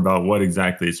talk more about what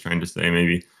exactly it's trying to say,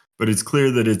 maybe. But it's clear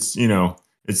that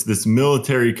it's this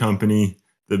military company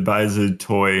that buys a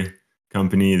toy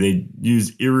company. They do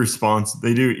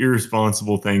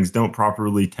irresponsible things, don't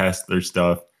properly test their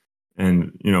stuff,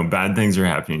 and bad things are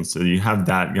happening. So you have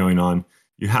that going on.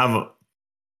 You have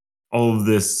all of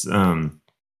this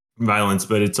violence,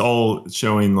 but it's all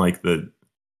showing like the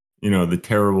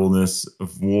terribleness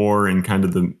of war and kind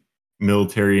of the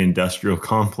military industrial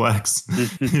complex,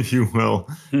 if you will.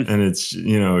 And it's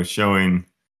showing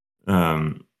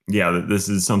that this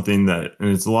is something that, and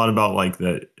it's a lot about like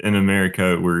that in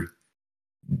America we're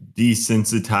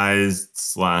desensitized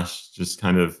slash just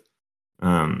kind of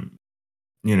um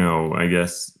I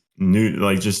guess new,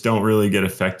 like just don't really get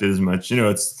affected as much.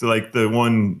 It's like the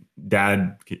one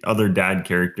other dad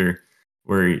character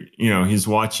where he's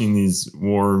watching this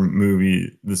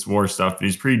war stuff, but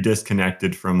he's pretty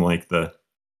disconnected from like the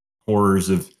horrors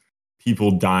of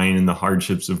people dying and the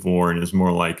hardships of war, and is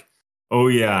more like, oh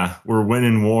yeah, we're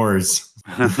winning wars.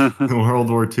 World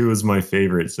War II is my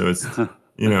favorite. So it's,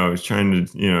 it's trying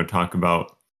to, talk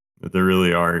about that there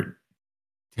really are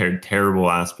terrible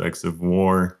aspects of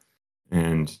war.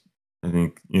 And I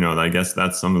think, I guess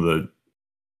that's some of the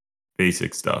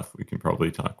basic stuff we can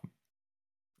probably talk.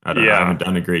 I don't know. I Yeah. haven't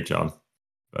done a great job,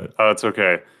 but Oh, it's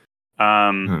okay.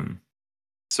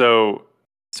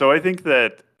 So I think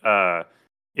that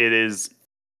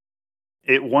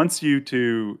it wants you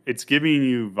to, it's giving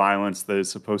you violence that is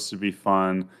supposed to be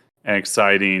fun and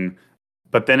exciting,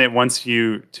 but then it wants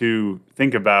you to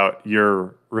think about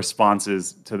your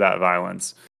responses to that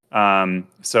violence.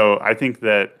 So I think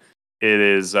that it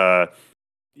is, um,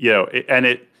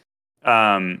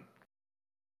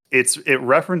 it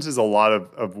references a lot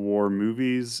of war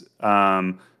movies.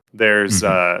 There's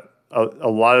mhm. a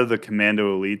lot of the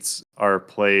commando elites are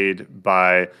played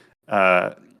by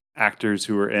actors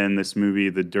who were in this movie,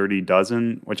 The Dirty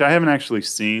Dozen, which I haven't actually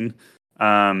seen.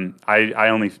 I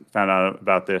only found out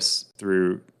about this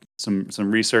through some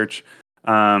research.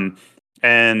 And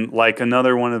like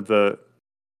another one of the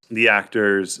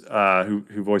actors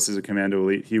who voices a commando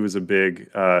elite, he was a big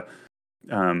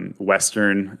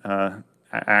Western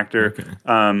actor.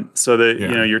 Okay. So that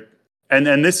Yeah. you're,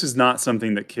 and this is not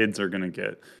something that kids are going to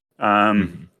get.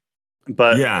 Mhm.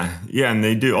 But Yeah, and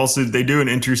they do an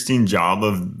interesting job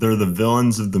of they're the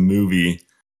villains of the movie,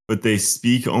 but they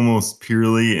speak almost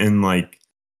purely in like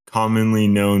commonly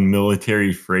known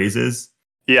military phrases.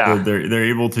 So yeah, they're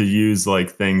able to use like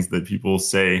things that people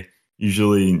say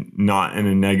usually not in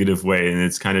a negative way, and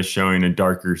it's kind of showing a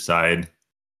darker side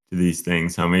to these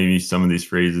things. How maybe some of these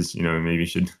phrases, maybe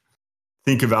should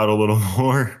think about a little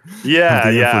more of yeah,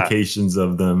 the yeah, implications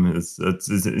of them. It's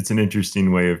an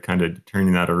interesting way of kind of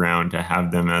turning that around to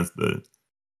have them as the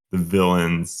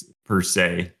villains per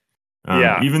se.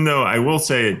 yeah, Even though I will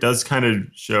say it does kind of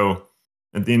show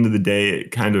at the end of the day,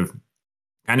 it kind of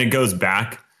goes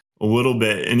back a little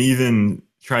bit and even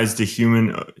tries to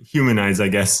humanize, I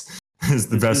guess, is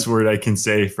the best word I can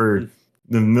say for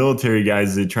the military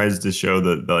guys. It tries to show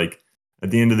that like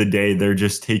at the end of the day, they're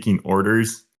just taking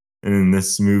orders. And in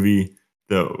this movie,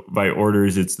 by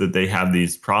orders, it's that they have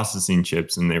these processing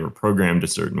chips and they were programmed a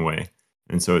certain way.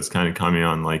 And so it's kind of coming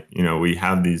on like, we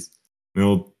have these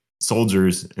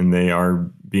soldiers and they are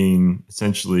being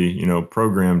essentially,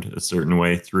 programmed a certain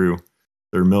way through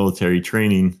their military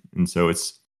training. And so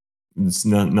it's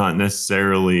not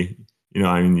necessarily,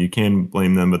 I mean, you can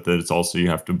blame them, but that it's also you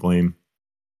have to blame,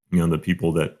 the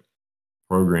people that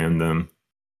program them,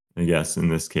 I guess, in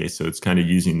this case. So it's kind of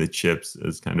using the chips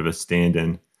as kind of a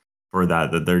stand-in for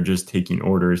that they're just taking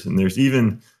orders. And there's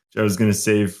even, which I was going to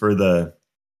say for the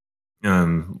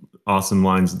awesome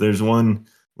lines, there's one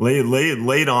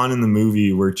late on in the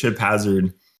movie where Chip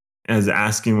Hazard is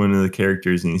asking one of the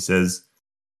characters and he says,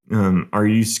 are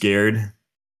you scared?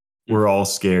 We're all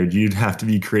scared. You'd have to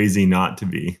be crazy not to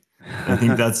be. I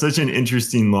think that's such an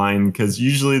interesting line because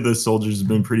usually the soldiers have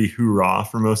been pretty hoorah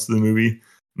for most of the movie.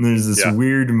 And there's this yeah,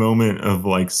 weird moment of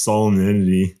like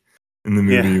solemnity in the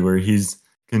movie yeah, where he's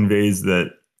conveys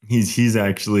that he's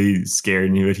actually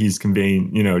scared and he's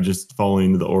conveying, just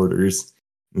following the orders.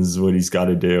 This is what he's got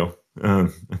to do. I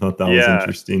thought that was yeah.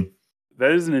 interesting.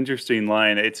 That is an interesting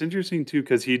line. It's interesting too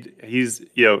because he's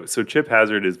so Chip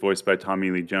Hazard is voiced by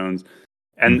Tommy Lee Jones,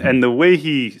 and Hmm. the way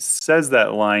he says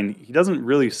that line, he doesn't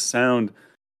really sound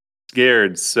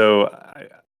scared. So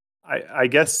I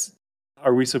guess,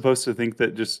 are we supposed to think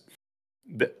that just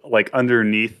like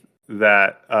underneath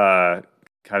that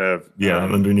kind of Yeah,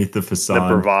 underneath the the facade.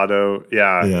 bravado,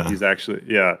 yeah, Yeah. he's actually,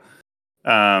 yeah.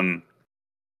 Um,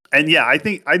 and yeah, I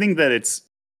think that it's,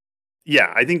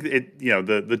 yeah, I think it,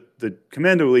 the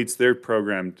commando elites, they're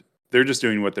programmed, they're just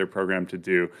doing what they're programmed to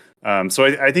do. So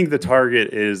I think the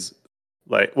target is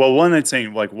like, well, one, it's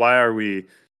saying like, why are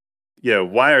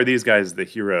these guys the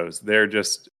heroes? They're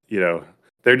just,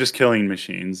 they're just killing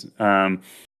machines.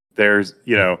 There's,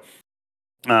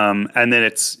 and then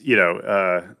it's,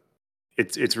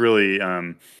 it's really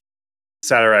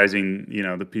satirizing,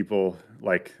 the people.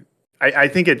 Like, I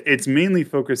think it's mainly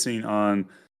focusing on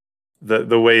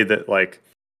the way that like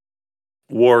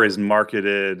war is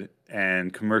marketed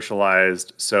and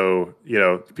commercialized. So,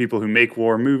 people who make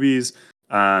war movies,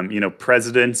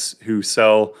 presidents who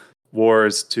sell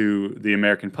wars to the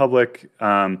American public.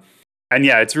 And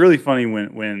yeah, it's really funny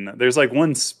when there's like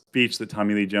one speech that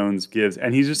Tommy Lee Jones gives,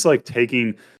 and he's just like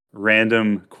taking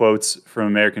random quotes from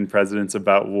American presidents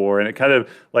about war, and it kind of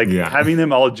like Yeah. having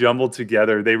them all jumbled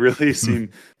together. They really seem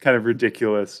kind of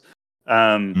ridiculous.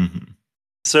 Um, Hmm.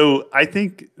 so I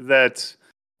think that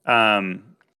um,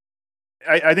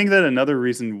 I think that another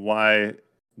reason why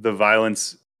the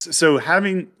violence, so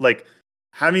having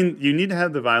you need to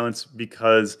have the violence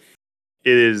because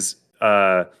it is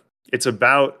it's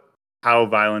about how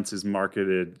violence is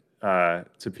marketed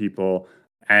to people,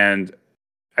 and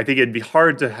I think it'd be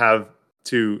hard to have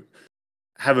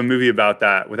a movie about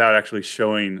that without actually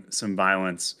showing some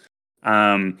violence.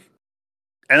 Um,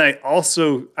 and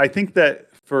I think that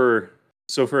for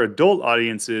adult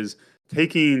audiences,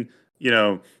 taking you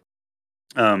know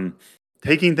um,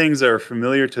 taking things that are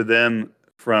familiar to them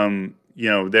from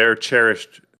their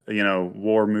cherished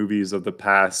war movies of the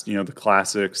past, the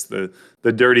classics, the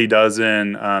Dirty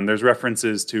Dozen. There's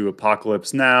references to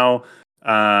Apocalypse Now,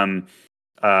 um,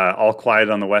 All Quiet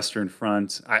on the Western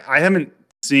Front. I haven't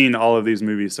seen all of these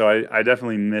movies, so I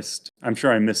definitely missed. I'm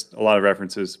sure I missed a lot of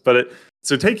references, but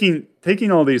so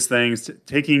taking all these things,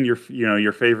 taking your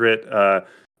favorite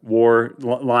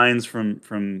lines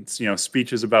from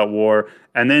speeches about war,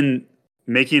 and then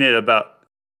making it about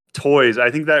toys. I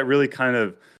think that really kind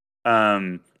of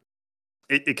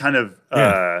it kind of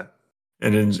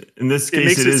and in this case it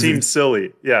makes it seem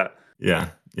silly. Yeah.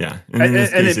 And in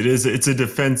this case, it's a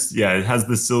defense. Yeah, it has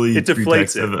the silly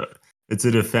pretext of it's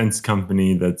a defense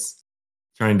company that's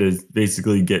trying to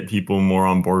basically get people more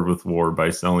on board with war by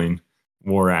selling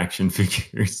war action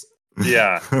figures.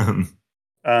 Yeah.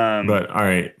 But all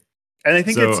right. And I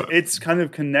think it's kind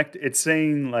of it's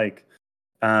saying like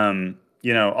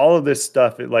all of this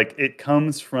stuff, it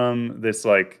comes from this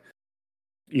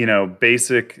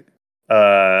basic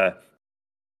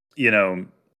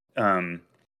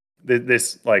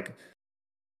this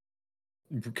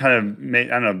kind of I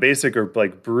don't know, basic or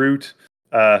like brute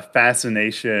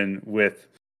fascination with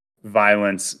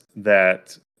violence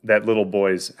that little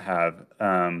boys have.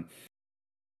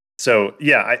 So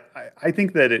yeah, I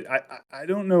think that I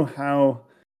don't know how.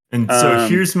 And so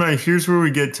here's where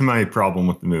we get to my problem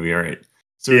with the movie. All right.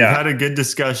 So we've had a good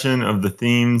discussion of the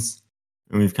themes,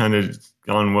 and we've kind of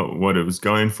gone what it was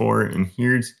going for. And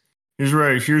here's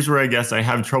where I guess I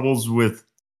have troubles with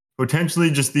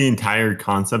potentially just the entire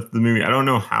concept of the movie. I don't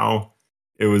know how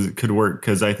it could work,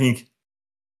 because I think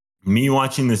me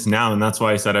watching this now, and that's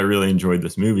why I said I really enjoyed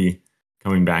this movie,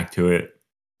 coming back to it,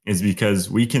 is because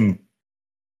we can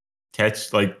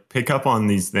pick up on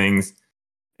these things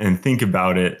and think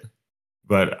about it.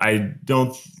 But I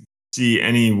don't see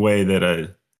any way that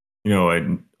an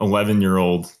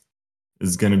 11-year-old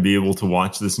is going to be able to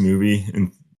watch this movie,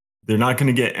 and they're not going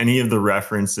to get any of the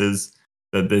references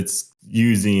that it's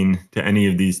using to any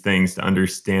of these things to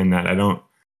understand that. I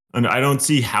don't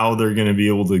see how they're going to be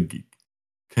able to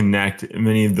connect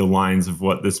many of the lines of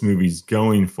what this movie's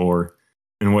going for,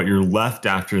 and what you're left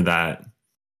after that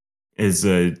is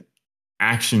a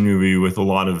action movie with a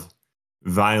lot of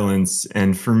violence.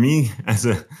 And for me, as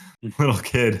a little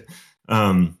kid,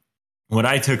 what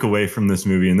I took away from this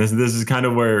movie, and this is kind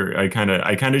of where I kind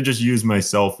of just use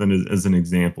myself as an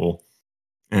example.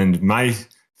 And my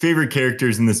favorite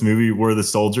characters in this movie were the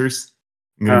soldiers.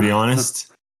 I'm going to be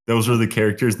honest. Those were the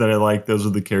characters that I liked. Those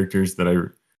were the characters that I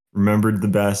remembered the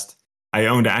best. I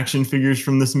owned action figures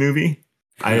from this movie.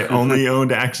 I only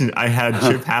owned action. I had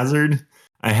Chip Hazard.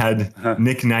 I had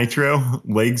Nick Nitro.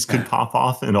 Legs could pop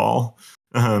off and all.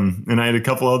 And I had a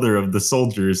couple other of the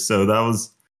soldiers. So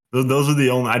those were the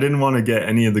only. I didn't want to get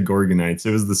any of the Gorgonites.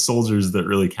 It was the soldiers that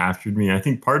really captured me. I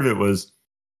think part of it was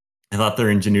I thought their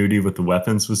ingenuity with the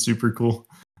weapons was super cool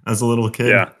as a little kid.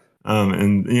 Yeah.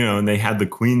 And they had the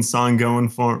Queen song going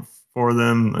for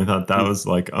them. I thought that was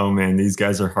like, oh man, these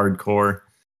guys are hardcore.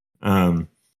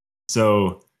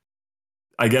 So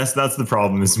I guess that's the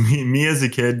problem, is me as a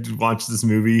kid watched this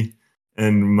movie,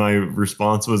 and my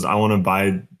response was, I want to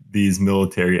buy these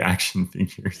military action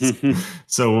figures.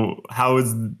 So how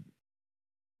is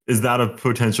that a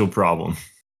potential problem?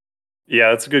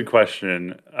 Yeah, that's a good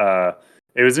question.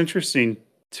 It was interesting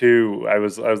too. I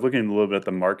was looking a little bit at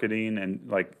the marketing, and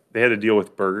like they had a deal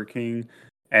with Burger King,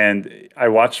 and I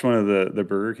watched one of the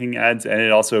Burger King ads, and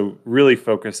it also really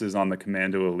focuses on the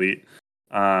Commando Elite.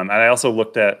 And I also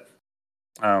looked at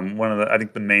I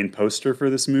think the main poster for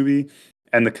this movie,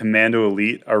 and the Commando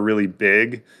Elite are really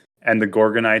big, and the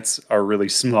Gorgonites are really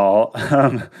small.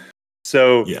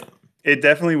 So yeah, it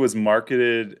definitely was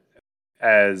marketed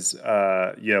as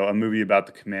a movie about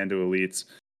the Commando Elites.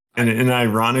 And an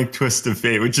ironic twist of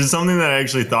fate, which is something that I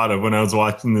actually thought of when I was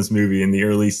watching this movie in the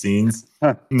early scenes.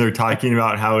 And they're talking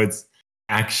about how it's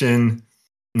action,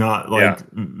 not like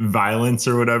violence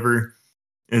or whatever,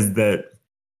 is that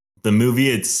the movie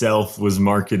itself was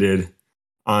marketed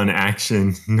on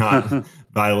action, not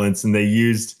violence. And they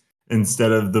used,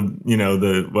 instead of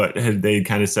what had they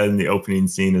kind of said in the opening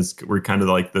scene, is we're kind of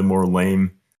like the more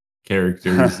lame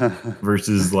characters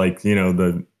versus like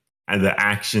the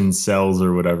action cells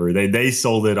or whatever. They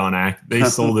sold it on they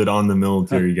sold it on the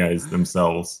military guys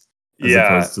themselves as Yeah,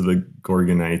 opposed to the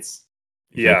Gorgonites,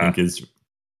 which I yeah. think is,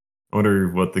 I wonder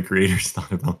what the creators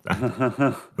thought about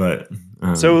that. But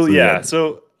So so yeah, yeah,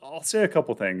 so I'll say a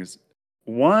couple things.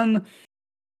 One,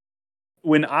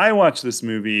 when I watched this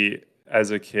movie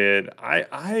as a kid,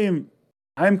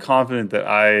 I'm confident that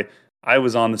I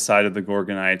was on the side of the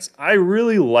Gorgonites. I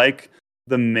really like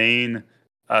the main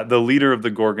the leader of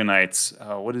the Gorgonites.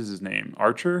 What is his name?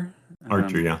 Archer.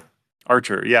 Archer, Um, yeah.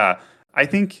 Archer. Yeah, I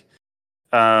think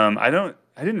I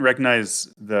didn't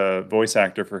recognize the voice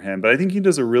actor for him, but I think he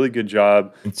does a really good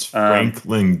job. It's Um,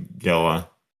 Franklin Gela.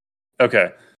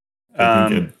 okay. I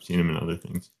think Um, I've seen him in other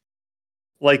things.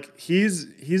 like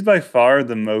he's by far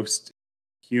the most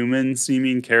human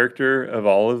seeming character of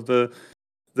all of the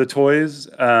toys.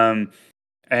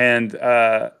 And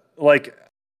like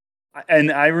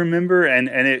and I remember and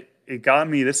it got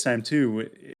me this time too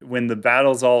when the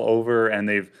battle's all over and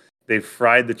they've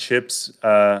fried the chips.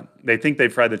 They think they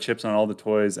fried the chips on all the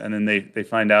toys, and then they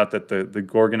find out that the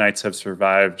Gorgonites have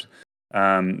survived.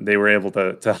 They were able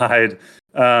to hide.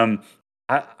 Um,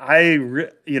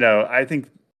 I think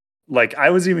like I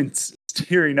was even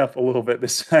tearing up a little bit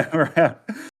this time around.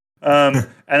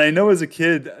 And I know as a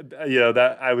kid,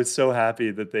 that I was so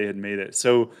happy that they had made it.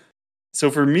 So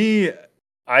for me,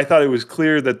 I thought it was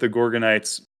clear that the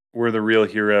Gorgonites were the real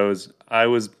heroes. I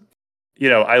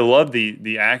loved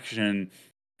the action,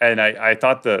 and I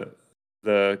thought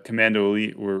the Commando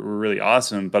Elite were really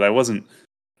awesome, but I wasn't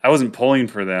pulling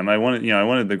for them. I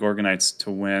wanted the Gorgonites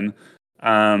to win.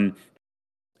 Um,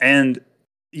 and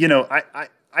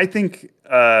I think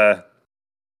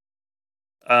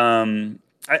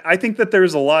I think that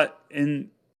there's a lot in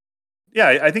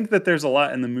yeah I think that there's a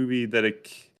lot in the movie that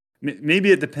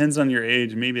maybe it depends on your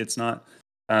age, maybe it's not,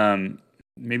 um,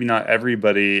 maybe not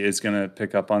everybody is gonna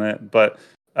pick up on it, but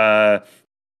uh,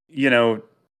 you know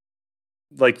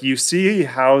like you see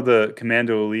how the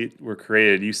Commando Elite were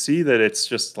created. You see that it's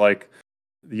just like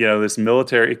this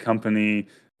military company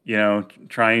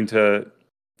trying to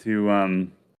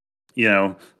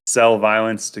sell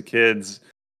violence to kids.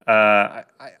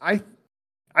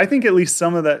 I think at least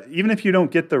some of that, even if you don't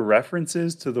get the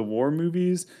references to the war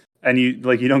movies, and you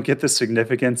don't get the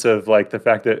significance of like the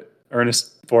fact that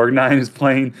Ernest Borgnine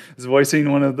is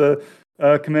voicing one of the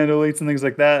Commando Elites and things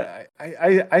like that.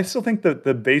 I still think that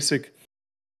the basic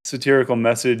satirical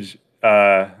message,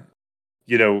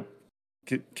 you know,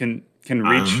 can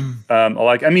reach Um,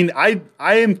 alike. I mean, I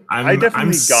I'm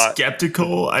definitely got.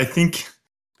 skeptical. I think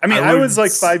I mean, I I was would.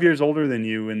 like 5 years older than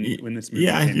you when this movie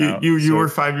Yeah, came out. you were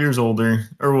So 5 years older,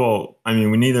 or well, I mean,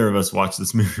 we neither of us watched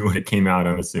this movie when it came out.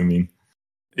 I'm assuming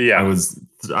I yeah, was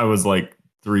I was like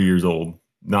 3 years old,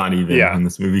 not even yeah, when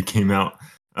this movie came out.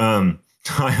 Um,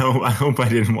 I hope I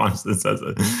didn't watch this as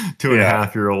a two and a yeah.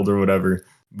 half year old or whatever.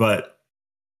 But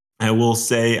I will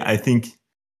say, I think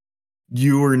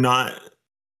you were not.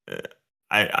 uh,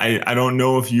 I don't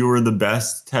know if you were the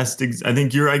best test. I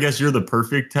think I guess you're the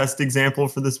perfect test example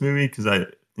for this movie because I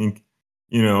think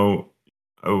you know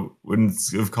I wouldn't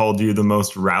have called you the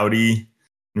most rowdy,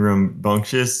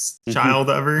 rambunctious child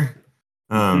ever.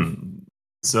 Um,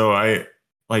 so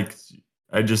like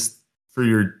I just for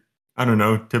your I don't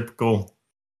know typical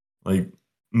like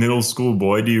middle school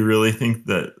boy. Do you really think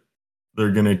that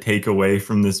they're gonna take away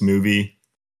from this movie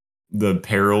the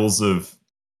perils of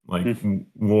like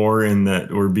war and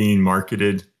that were being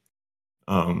marketed,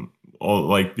 all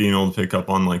like being able to pick up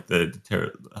on like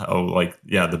how like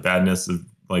yeah the badness of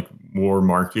like war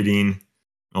marketing,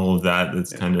 all of that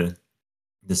that's Yeah. kind of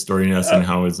distorting us, Uh, and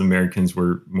how as Americans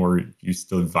we're more used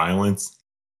to violence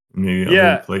in maybe other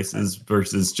yeah, places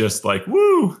versus just like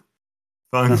woo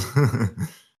fun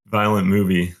violent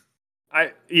movie.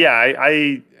 I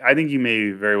think you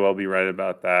may very well be right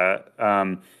about that.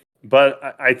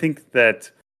 But I think that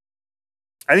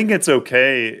I think it's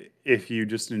okay if you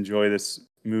just enjoy this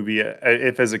movie.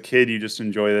 If as a kid you just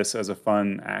enjoy this as a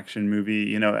fun action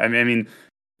movie, I mean,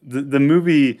 the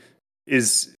movie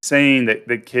is saying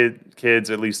that kids,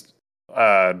 at least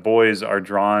boys, are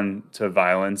drawn to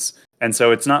violence, and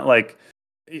so it's not like.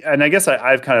 And I guess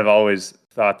I've kind of always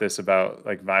thought this about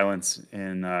like violence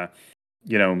in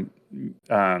you know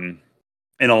um,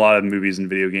 in a lot of movies and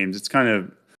video games. It's kind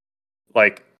of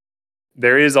like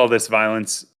there is all this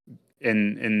violence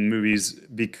in movies,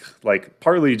 like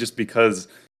partly just because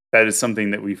that is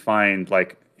something that we find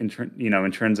like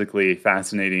intrinsically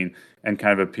fascinating and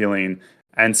kind of appealing.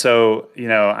 And so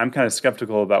I'm kind of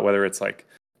skeptical about whether it's like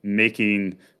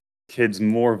making kids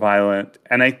more violent.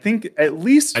 And I think at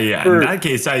least Yeah, in that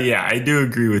case, I do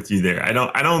agree with you there. I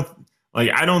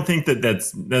don't think that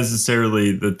that's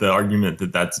necessarily that the argument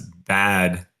that that's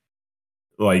bad,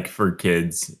 like for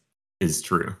kids, is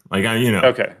true. Like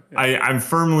okay. I'm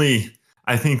firmly.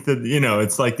 I think that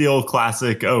it's like the old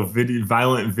classic. Oh,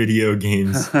 violent video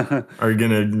games are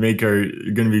gonna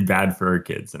be bad for our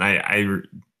kids, and I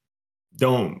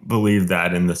don't believe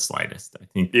that in the slightest. I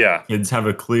think Yeah. kids have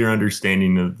a clear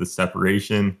understanding of the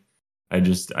separation. I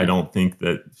don't think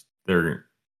that they're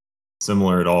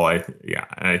similar at all. And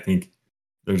I think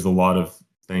there's a lot of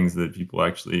things that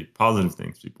positive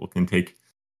things people can take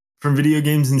from video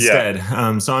games Yeah.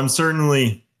 instead. So I'm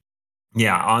certainly,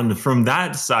 on from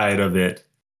that side of it,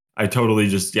 I totally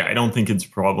I don't think it's a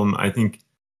problem. I think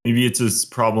maybe it's a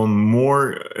problem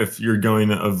more if you're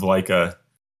going of like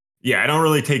I don't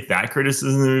really take that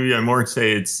criticism of the movie. I more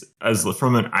say it's as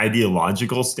from an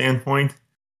ideological standpoint.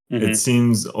 It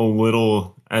seems a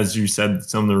little, as you said,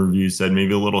 some of the reviews said,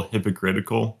 maybe a little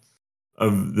hypocritical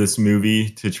of this movie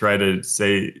to try to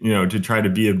say, to try to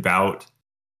be about,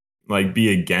 like, be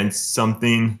against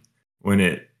something when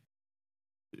it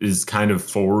is kind of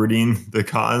forwarding the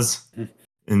cause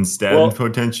instead, Well,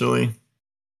 potentially.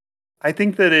 I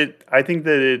think that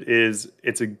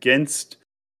it's against,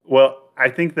 well, I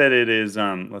think that it is,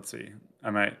 let's see, I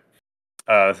might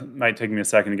take me a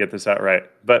second to get this out right,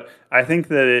 but I think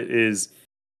that it is,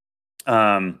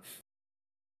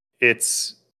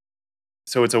 it's,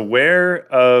 so it's aware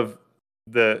of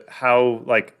how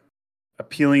like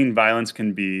appealing violence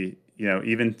can be,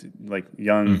 even to, like,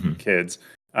 young kids,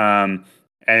 and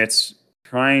it's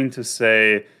trying to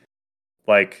say,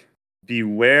 like,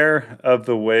 beware of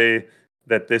the way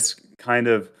that this kind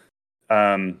of,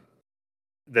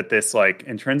 that this, like,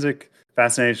 intrinsic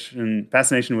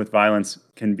fascination with violence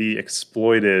can be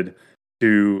exploited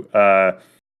to,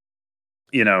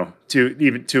 to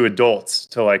even to adults,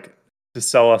 to, like, to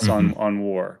sell us on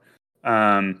war.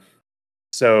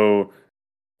 So,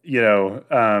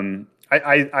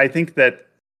 I think that,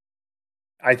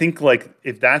 like,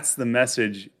 if that's the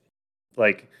message,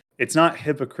 like, it's not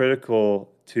hypocritical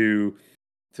to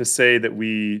say that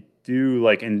we do,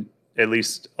 like, in at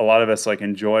least a lot of us, like,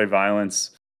 enjoy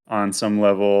violence on some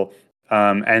level,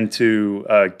 and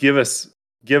to give us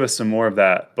some more of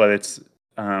that. But it's,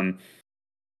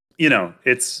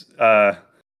 it's,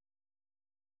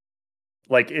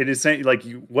 like, it is saying, like,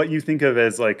 what you think of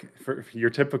as, like, for your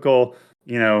typical,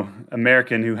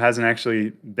 American who hasn't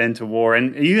actually been to war,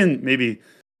 and even maybe,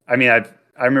 I mean, I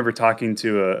remember talking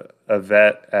to a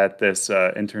vet at this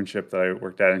internship that I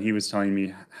worked at, and he was telling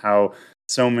me how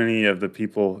so many of the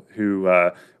people who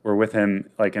were with him,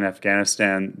 like, in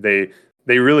Afghanistan, they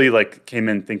really, like, came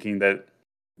in thinking that,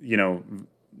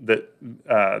 that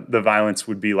the violence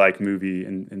would be like movie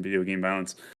and video game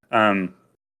violence. I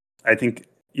think,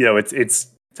 it's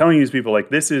telling these people, like,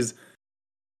 this is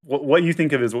what you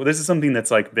think of as, well, this is something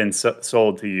that's, like, been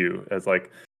sold to you as,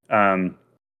 like,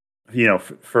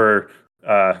 for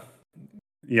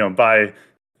by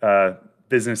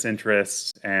business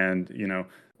interests and,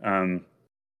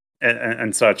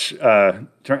 and such,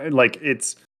 like,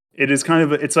 it is kind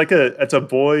of it's like it's a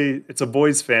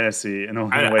boy's fantasy in a way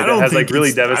that has, like,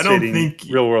 really devastating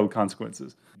real world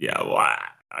consequences. Yeah, well,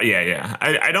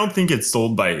 I don't think it's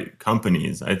sold by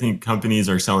companies. I think companies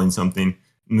are selling something,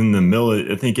 and then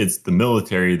I think it's the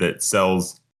military that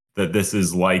sells that this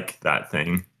is like that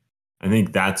thing. I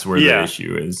think that's where the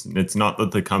issue is. It's not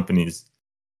that the company's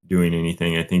doing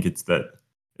anything. I think it's that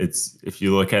if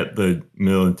you look at the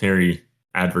military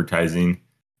advertising,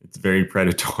 it's very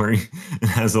predatory. It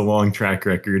has a long track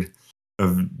record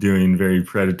of doing very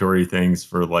predatory things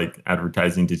for, like,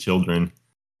 advertising to children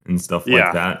and stuff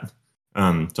like that.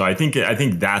 So I think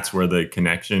that's where the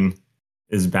connection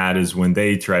is bad, is when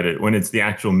when it's the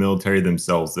actual military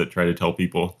themselves that try to tell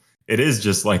people it is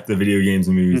just like the video games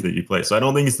and movies that you play. So I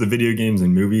don't think it's the video games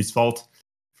and movies' fault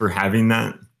for having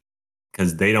that,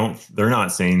 because they're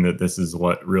not saying that this is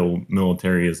what real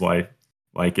military is like.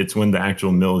 Like, it's when the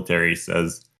actual military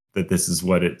says that this is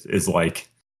what it is like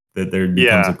that there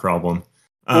becomes a problem.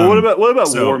 Well, what about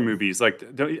war movies? Like,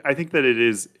 I think that it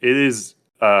is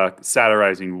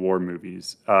satirizing war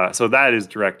movies. So that is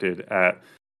directed at,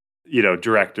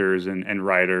 directors and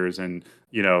writers and,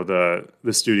 the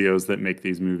studios that make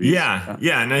these movies.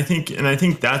 And I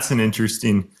think that's an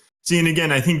interesting. See, and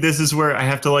again, I think this is where I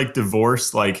have to, like,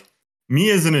 divorce, like, me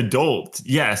as an adult.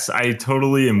 Yes, I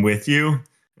totally am with you,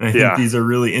 and I think these are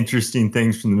really interesting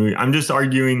things from the movie. I'm just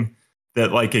arguing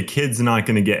that, like, a kid's not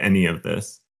going to get any of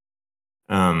this.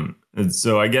 And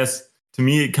so I guess to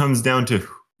me it comes down to,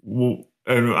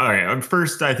 all right.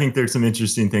 First, I think there's some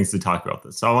interesting things to talk about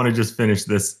this. So I want to just finish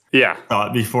this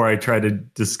thought before I try to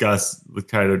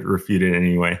try to refute it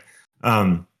anyway.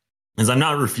 As I'm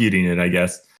not refuting it, I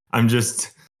guess. I'm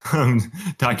just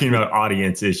talking about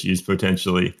audience issues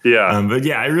potentially. Yeah. But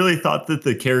yeah, I really thought that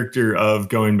the character of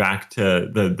going back to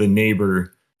the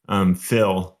neighbor,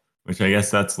 Phil, which I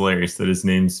guess that's hilarious that his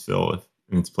name's Phil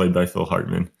and it's played by Phil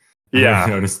Hartman. Yeah. I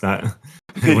noticed that.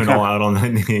 They went all out on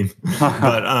that name.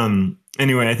 But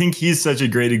anyway, I think he's such a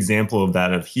great example of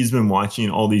that. Of he's been watching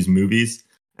all these movies,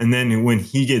 and then when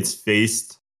he gets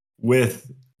faced with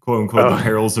quote unquote the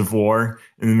perils of war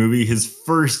in the movie, his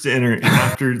first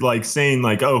after like saying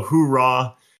like, "Oh,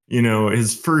 hoorah,"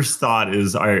 his first thought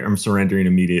is, I'm surrendering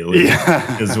immediately.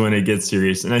 Is when it gets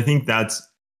serious, and I think that's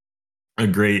a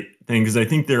great thing because I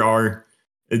think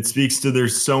it speaks to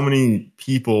there's so many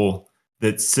people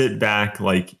that sit back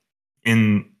like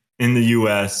in the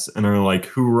US and are like,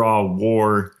 hoorah,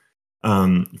 war,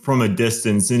 from a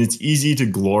distance. And it's easy to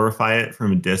glorify it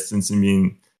from a distance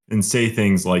and say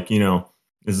things like,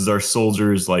 this is our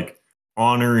soldiers' like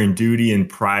honor and duty and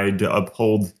pride to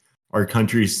uphold our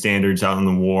country's standards out in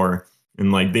the war.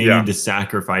 And like they need to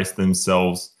sacrifice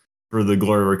themselves for the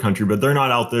glory of our country, but they're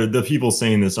not out there. The people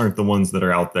saying this aren't the ones that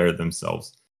are out there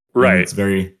themselves. Right. And it's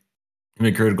very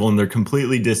critical, and they're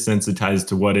completely desensitized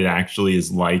to what it actually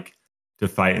is like to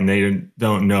fight, and they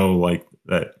don't know like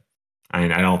that. I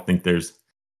mean, I don't think it's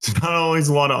not always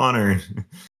a lot of honor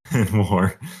in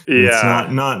war. Yeah,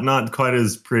 it's not quite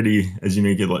as pretty as you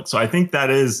make it look. So I think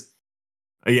that is,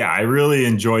 I really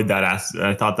enjoyed that.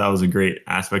 I thought that was a great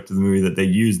aspect of the movie that they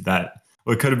used that.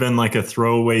 What could have been like a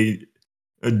throwaway,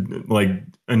 like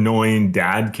annoying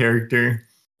dad character.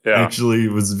 Actually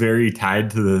was very tied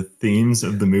to the themes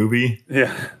of the movie.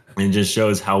 Yeah. And just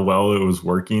shows how well it was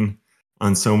working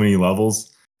on so many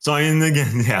levels. So I mean,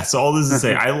 again, so all this to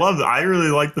say, I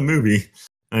really like the movie.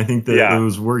 And I think that it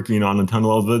was working on a ton of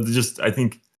levels, but just, I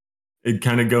think it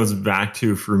kind of goes back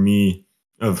to, for me,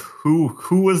 of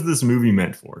who was this movie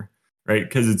meant for, right?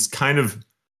 Because it's kind of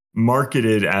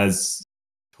marketed as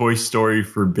Toy Story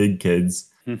for big kids,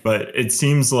 but it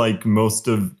seems like most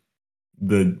of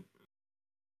the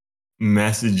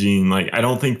messaging, like I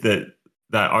don't think that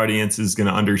audience is going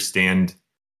to understand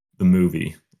the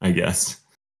movie, I guess,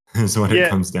 is what it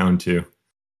comes down to.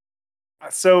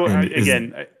 So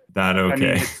again, that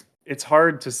okay? I mean, it's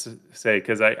hard to say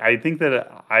because I think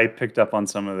that I picked up on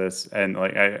some of this, and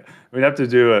like we'd have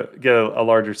to get a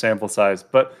larger sample size,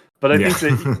 but I think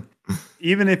that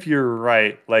even if you're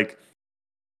right, like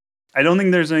I don't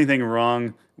think there's anything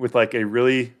wrong with like a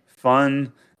really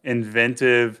fun,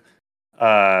 inventive,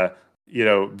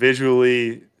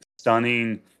 visually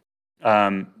stunning,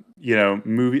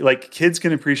 movie. Like kids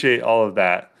can appreciate all of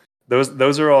that.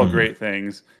 Those are all great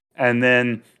things. And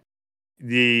then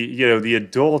the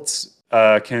adults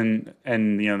can,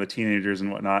 and the teenagers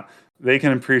and whatnot, they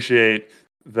can appreciate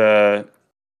the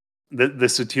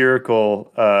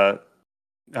satirical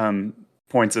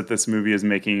points that this movie is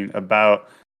making about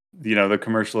the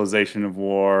commercialization of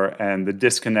war and the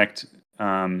disconnect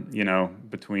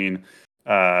between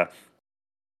how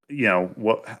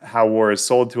war is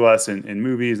sold to us in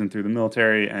movies and through the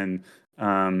military, and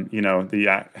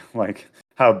like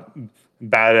how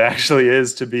bad it actually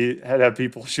is to have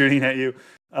people shooting at you.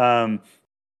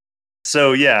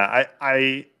 So yeah,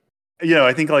 I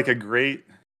think like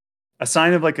a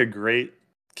sign of like a great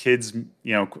kids,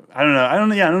 I don't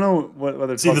know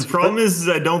whether it's. See, the problem is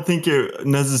I don't think it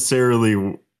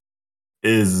necessarily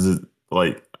is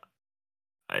like.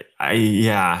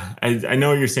 I know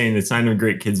what you're saying. The sign of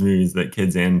great kids movies that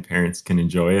kids and parents can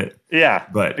enjoy it. Yeah,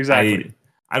 but exactly.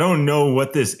 I don't know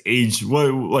what this age,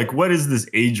 what is this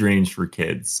age range for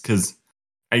kids? Because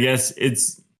I guess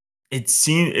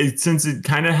since it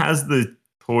kind of has the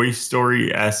Toy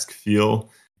Story-esque feel,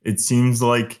 it seems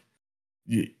like,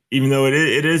 even though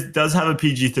it does have a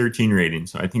PG-13 rating,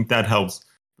 so I think that helps.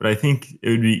 But I think it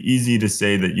would be easy to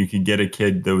say that you could get a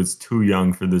kid that was too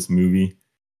young for this movie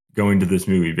going to this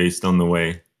movie based on the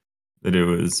way that it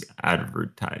was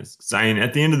advertised. Because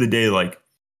at the end of the day,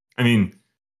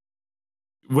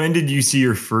 when did you see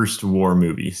your first war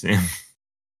movie, Sam?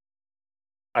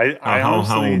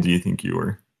 How old do you think you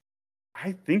were?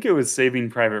 I think it was Saving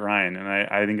Private Ryan, and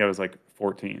I think I was like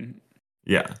 14.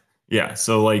 Yeah.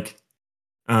 So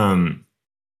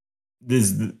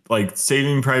this like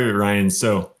Saving Private Ryan.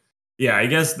 So yeah, I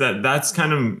guess that's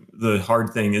kind of the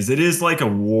hard thing, is it is like a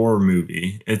war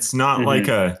movie. It's not like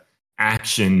a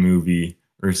action movie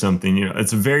or something.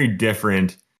 It's very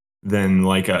different than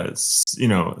like a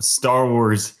Star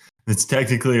Wars. It's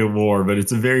technically a war, but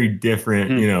it's a very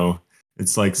different.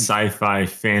 It's like sci-fi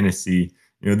fantasy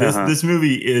This Uh-huh. this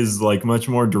movie is like much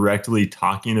more directly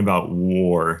talking about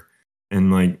war,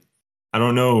 and like I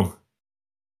don't know,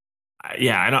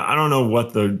 yeah, I don't know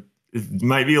what the it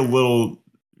might be a little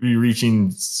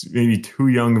reaching maybe too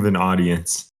young of an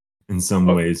audience in some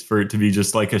Oh, ways for it to be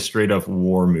just like a straight up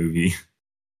war movie.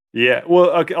 yeah. Well,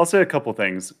 okay, I'll say a couple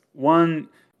things. One,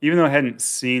 even though I hadn't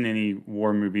seen any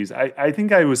war movies, I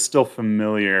think I was still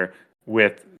familiar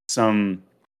with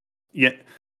yeah,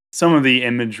 some of the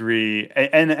imagery,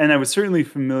 and I was certainly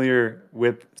familiar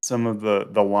with some of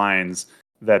the lines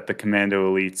that the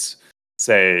commando elites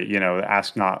say.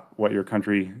 Ask not what your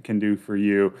country can do for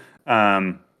you.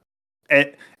 Um,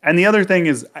 and the other thing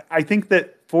is, I think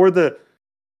that for the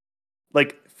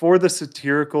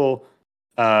satirical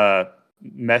uh,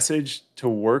 message to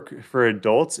work for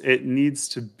adults, it needs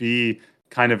to be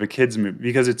kind of a kids movie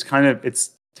because it's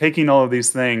taking all of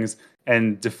these things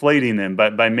and deflating them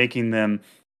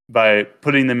by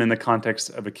putting them in the context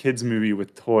of a kids movie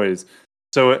with toys.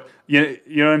 So you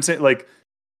know what I'm saying? Like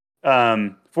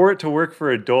for it to work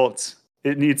for adults,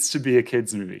 it needs to be a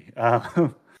kids movie.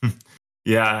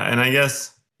 Yeah, and I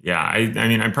guess yeah, I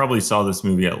mean I probably saw this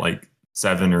movie at like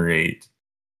 7 or 8,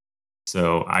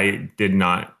 so I did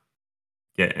not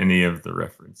get any of the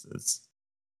references.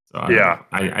 So I don't Yeah.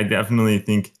 know. I definitely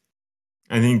think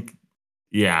I think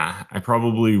yeah, I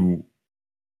probably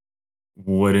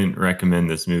wouldn't recommend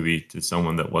this movie to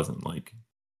someone that wasn't like,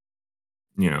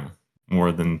 you know,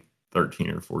 more than 13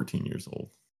 or 14 years old.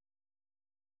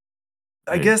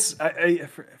 I Right? guess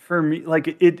for me, like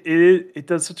it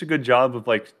does such a good job of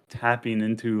like tapping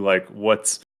into like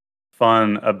what's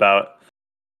fun about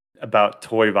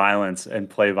toy violence and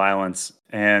play violence,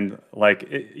 and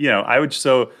like I would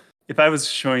if I was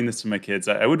showing this to my kids,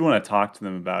 I would want to talk to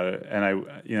them about it,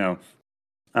 and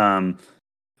um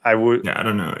I would. Yeah, I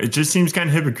don't know. It just seems kind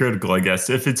of hypocritical, I guess.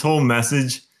 If its whole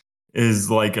message is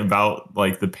like about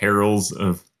like the perils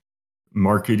of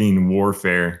marketing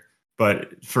warfare,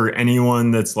 but for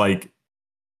anyone that's like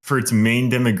for its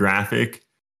main demographic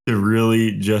to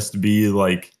really just be a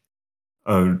like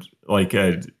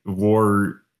a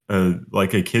war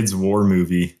like a kids war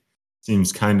movie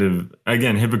seems kind of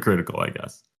again hypocritical, I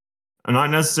guess. I'm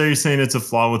not necessarily saying it's a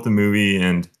flaw with the movie,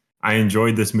 and I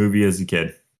enjoyed this movie as a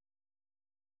kid,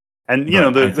 And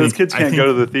but those kids I can't go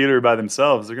think to the theater by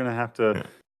themselves. They're gonna have to yeah,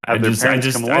 have their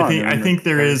parents come along, and I then the think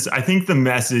there parents. is I think the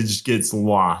message gets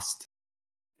lost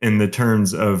in the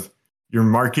terms of you're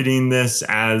marketing this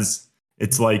as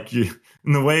it's like you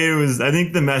in the way it was. I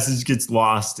think the message gets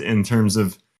lost in terms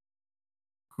of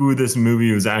who this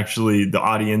movie was actually the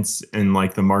audience, and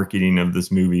like the marketing of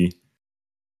this movie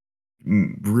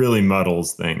really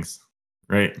muddles things,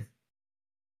 right? Does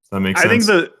that make I think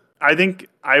sense? the I think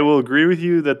I will agree with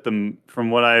you that from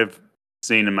what I've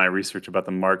seen in my research about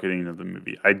the marketing of the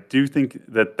movie, I do think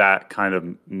that kind of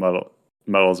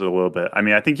muddles it a little bit. I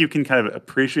mean, I think you can kind of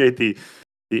appreciate the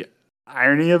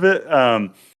irony of it,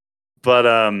 but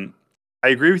I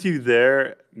agree with you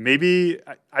there. Maybe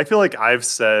I feel like I've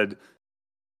said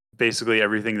basically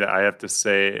everything that I have to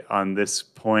say on this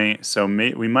point, so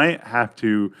we might have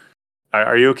to.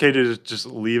 Are you okay to just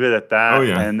leave it at Oh that,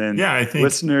 yeah, and then yeah. I think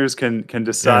listeners can yeah, I think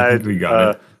decide we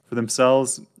got it. for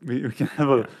themselves? We can have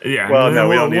a. Yeah, yeah. And Well, no, then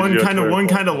we don't need to one do a kind of Twitter one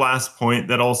poll. kind of last point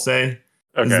that I'll say is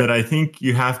Okay. that I think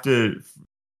you have to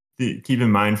keep in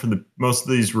mind for the most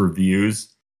of these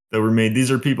reviews that were made.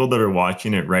 These are people that are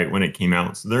watching it right when it came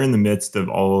out, so they're in the midst of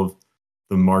all of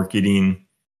the marketing,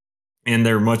 and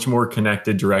they're much more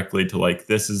connected directly to like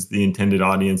this is the intended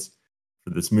audience for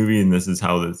this movie, and this is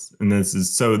how this and this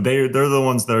is so they're the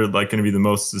ones that are like going to be the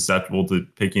most susceptible to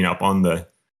picking up on the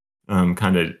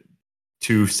kind of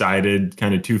two-sided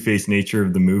kind of two-faced nature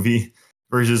of the movie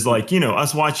versus like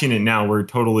us watching it now, we're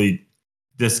totally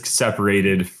disc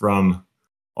separated from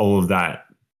all of that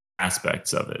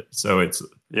aspects of it, so it's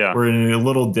Yeah. we're in a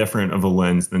little different of a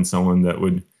lens than someone that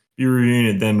would be reviewing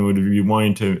it then would be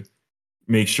wanting to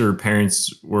make sure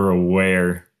parents were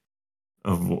aware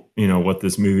of what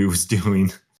this movie was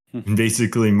doing and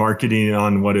basically marketing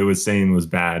on what it was saying was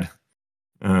bad.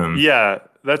 um Yeah,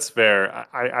 that's fair.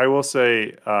 I will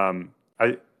say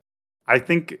I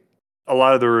think a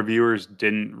lot of the reviewers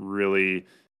didn't really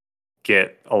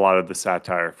get a lot of the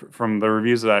satire from the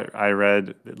reviews that I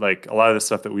read. Like a lot of the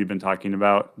stuff that we've been talking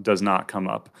about does not come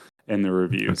up in the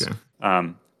reviews.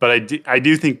 okay, But I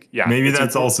do think, yeah, maybe it's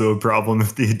that's important. also a problem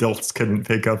if the adults couldn't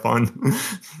pick up on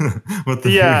what the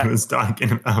movie Yeah, was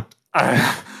talking about. I,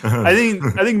 um, I think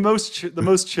the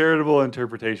most charitable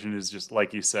interpretation is just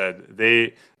like you said.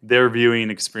 Their viewing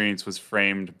experience was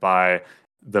framed by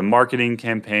the marketing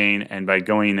campaign and by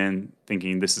going in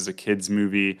thinking this is a kids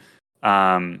movie.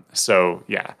 So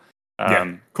yeah, Yeah.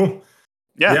 Um, Cool.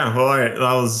 yeah. Yeah. Well, all right.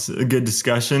 That was a good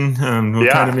discussion.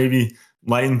 We'll kind of maybe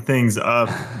lighten things up.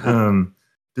 Do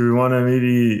we want to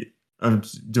maybe,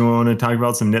 do we want to talk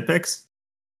about some nitpicks?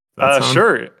 That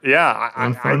Sure. Yeah.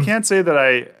 sound I fun? can't say that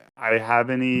I have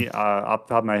any off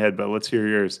the top of my head, but let's hear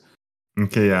yours.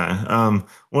 Okay, yeah.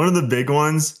 One of the big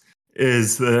ones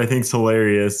is that I think's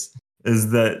hilarious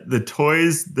is that the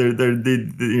toys they're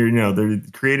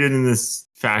created in this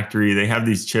factory. They have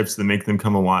these chips that make them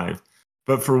come alive,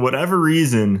 but for whatever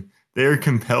reason, they are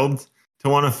compelled to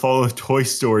want to follow Toy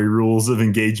Story rules of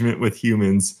engagement with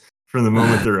humans from the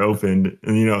moment they're opened,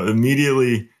 and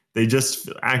immediately they just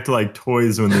act like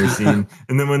toys when they're seen,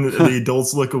 and then when the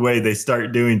adults look away, they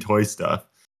start doing toy stuff.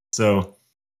 So.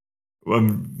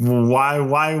 Why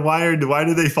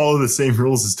do they follow the same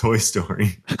rules as Toy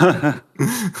Story? That's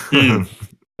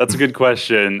a good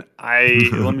question.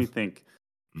 Let me think.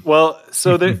 Well,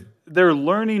 so they're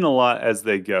learning a lot as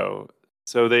they go.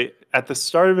 So they at the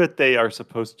start of it they are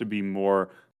supposed to be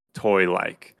more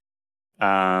toy-like.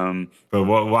 But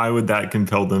why would that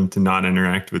compel them to not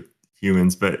interact with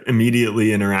humans, but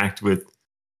immediately interact with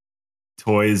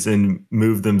toys and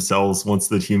move themselves once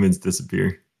the humans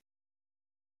disappear?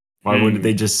 Why wouldn't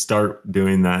they just start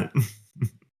doing that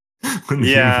when the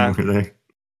humans were there?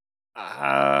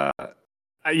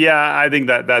 Yeah, I think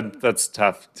that's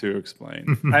tough to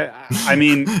explain. I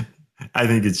mean, I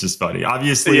think it's just funny.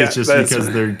 Obviously, it's just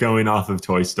because they're going off of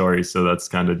Toy Story, so that's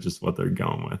kind of just what they're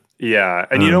going with. Yeah,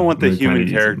 and you don't want the human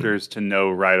characters to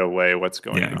know right away what's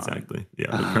going on. Yeah, exactly.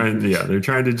 Yeah, they're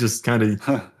trying to just kind of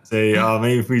say, "Oh,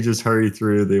 maybe if we just hurry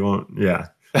through, they won't." Yeah,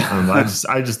 I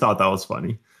just thought that was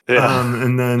funny. Yeah.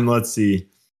 And then let's see.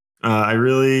 I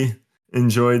really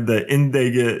enjoyed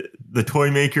they get the toy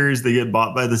makers. They get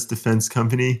bought by this defense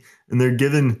company, and they're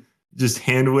given just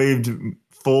hand waved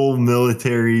full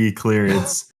military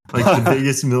clearance, like the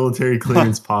biggest military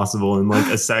clearance possible in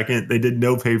like a second. They did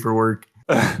no paperwork,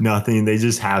 nothing. They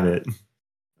just have it.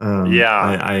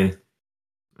 I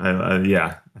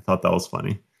thought that was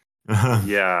funny.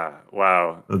 Yeah.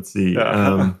 Wow. Let's see.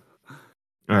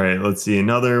 All right, let's see.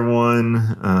 Another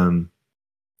one.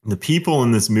 The people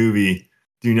in this movie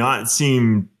do not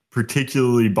seem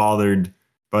particularly bothered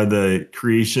by the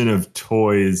creation of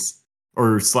toys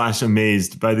or /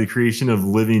 amazed by the creation of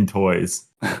living toys.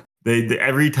 They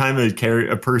every time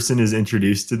a person is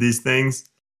introduced to these things,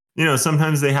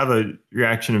 sometimes they have a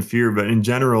reaction of fear, but in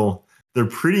general, they're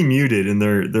pretty muted in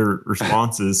their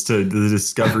responses to the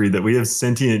discovery that we have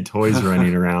sentient toys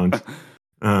running around.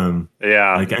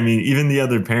 Like, I mean, even the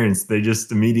other parents, they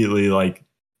just immediately like,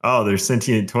 oh, they're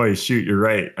sentient toys. Shoot, you're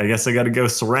right. I guess I got to go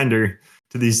surrender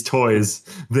to these toys.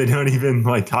 They don't even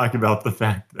like talk about the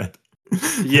fact that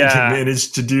they can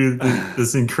manage to do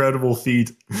this incredible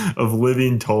feat of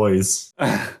living toys.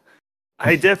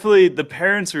 The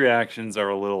parents' reactions are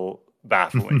a little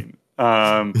baffling.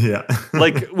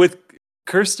 Like with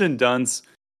Kirsten Dunst,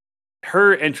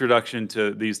 her introduction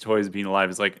to these toys being alive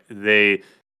is like they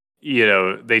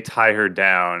tie her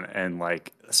down and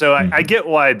like, so I get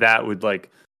why that would like,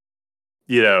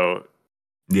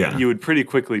 you would pretty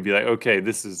quickly be like, okay,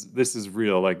 this is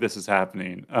real. Like this is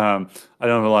happening. I don't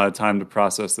have a lot of time to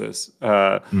process this.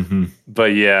 But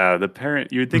yeah,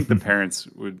 you would think the parents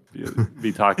would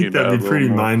be talking about that'd be pretty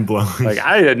mind blowing. Like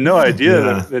I had no idea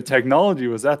that the technology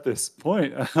was at this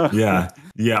point. Yeah.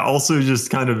 Also, just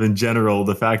kind of in general,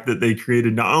 the fact that they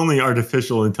created not only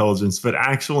artificial intelligence but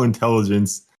actual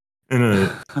intelligence in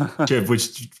a chip,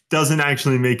 which doesn't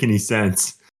actually make any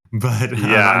sense. But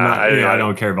I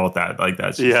don't care about that. Like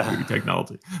that's just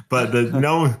technology. But you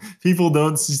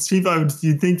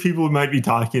think people might be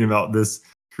talking about this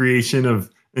creation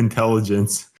of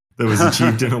intelligence that was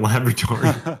achieved in a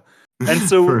laboratory. And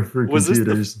so for was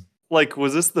computers.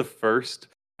 Was this the first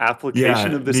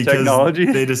application of this technology?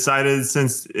 They decided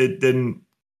since it didn't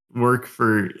work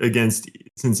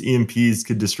since EMPs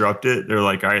could disrupt it, they're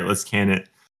like, all right, let's can it.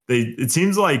 It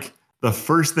seems like the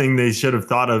first thing they should have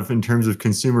thought of in terms of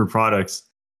consumer products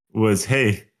was,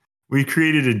 hey, we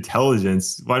created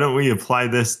intelligence. Why don't we apply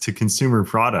this to consumer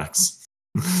products?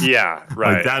 Yeah,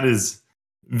 right. Like that is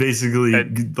basically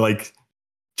like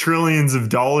trillions of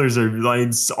dollars are like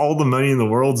all the money in the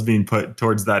world's being put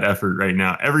towards that effort right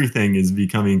now. Everything is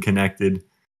becoming connected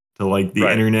to like the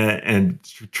internet and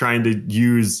trying to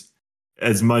use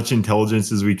as much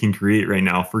intelligence as we can create right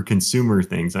now for consumer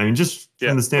things. I mean, just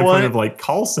from the standpoint of like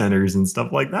call centers and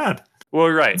stuff like that. Well,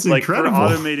 right. It's like incredible.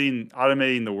 For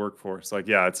automating the workforce. Like,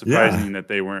 it's surprising that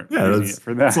they weren't using it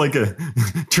for that. It's like a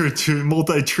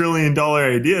multi-trillion-dollar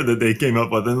idea that they came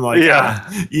up with. And like,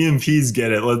 EMPs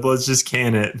get it. Let's just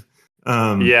can it.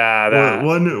 Yeah, that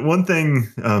One thing.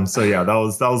 So yeah, that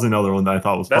was another one that I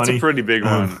thought was that's a funny. pretty big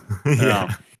one.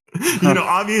 Yeah. You know,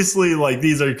 obviously, like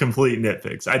these are complete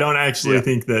nitpicks. I don't actually Yeah.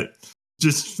 think that.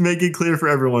 Just make it clear for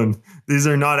everyone: these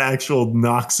are not actual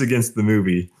knocks against the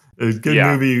movie. A good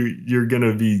Yeah. movie, you're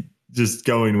gonna be just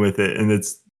going with it, and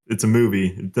it's a movie.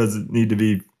 It doesn't need to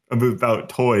be about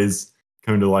toys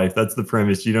coming to life. That's the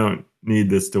premise. You don't need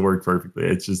this to work perfectly.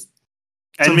 It's just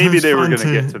And maybe sometimes they were fun going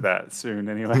to get to that soon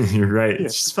anyway. You're right. Yeah.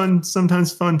 It's just fun.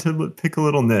 Sometimes fun to pick a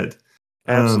little nit.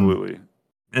 Absolutely.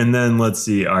 And then let's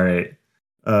see. All right.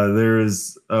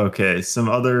 There's okay. Some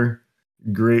other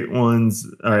great ones.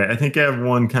 All right. I think I have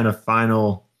one kind of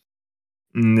final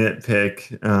nitpick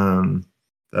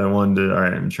that I wanted to. All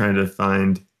right. I'm trying to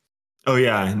find. Oh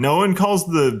yeah. No one calls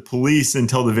the police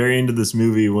until the very end of this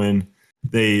movie when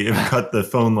they have cut the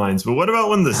phone lines. But what about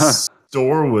when the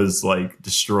store was like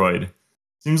destroyed?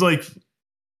 Seems like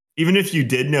even if you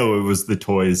did know it was the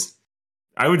toys,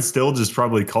 I would still just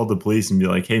probably call the police and be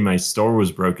like, "Hey, my store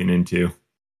was broken into."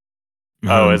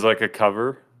 Oh, as like a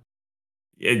cover?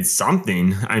 It's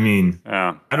something. I mean,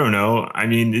 Yeah. I don't know. I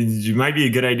mean, it might be a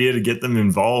good idea to get them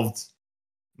involved.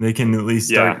 They can at least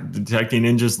start detecting,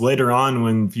 and just later on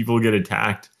when people get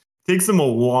attacked, it takes them a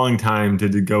long time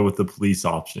to go with the police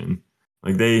option.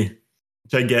 Like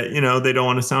which I get, you know, they don't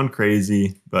want to sound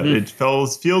crazy, but it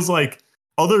feels like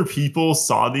other people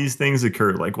saw these things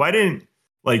occur. Like, why didn't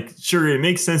sure, it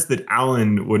makes sense that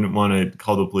Alan wouldn't want to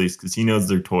call the police because he knows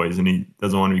they're toys and he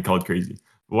doesn't want to be called crazy.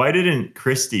 But why didn't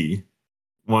Christy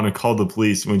want to call the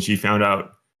police when she found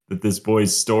out that this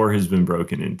boy's store has been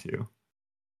broken into?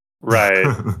 Right.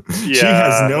 She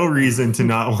has no reason to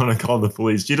not want to call the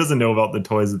police. She doesn't know about the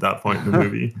toys at that point in the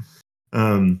movie.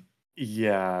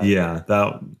 Yeah,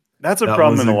 that's a that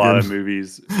problem was in a lot good- of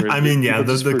movies. I mean, yeah, people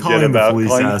the just forget calling the about police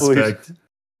calling the aspect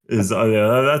is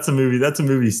yeah, that's a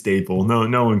movie staple.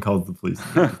 No one calls the police.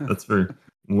 That's for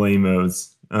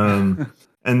lamos. And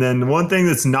then one thing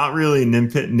that's not really a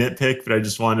nitpick, but I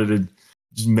just wanted to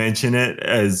just mention it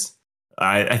as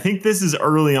I think this is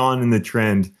early on in the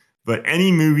trend, but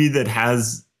any movie that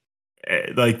has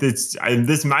like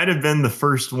this might have been the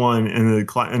first one in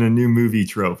a new movie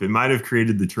trope. It might have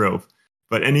created the trope,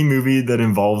 but any movie that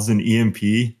involves an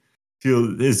EMP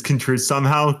is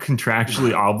somehow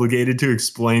contractually obligated to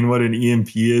explain what an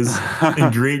EMP is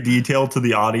in great detail to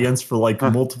the audience for like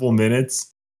multiple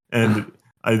minutes. And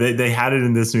they had it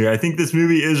in this movie. I think this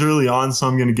movie is early on, so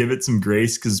I'm going to give it some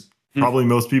grace because probably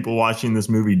most people watching this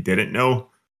movie didn't know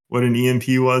what an EMP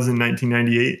was in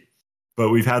 1998. But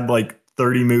we've had like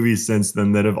 30 movies since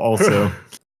then that have also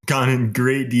gone in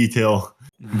great detail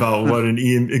about what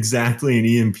exactly an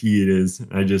EMP it is.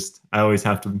 I always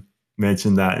have to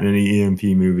mention that in any EMP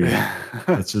movie.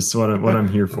 That's just what I'm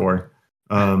here for.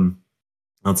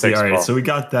 Let's see. All right, Paul. So we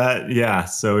got that. Yeah,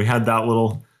 so we had that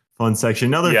little fun section.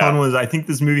 Another fun was I think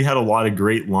this movie had a lot of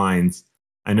great lines.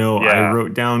 I know I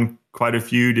wrote down quite a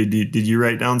few. Did you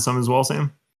write down some as well,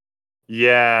 Sam?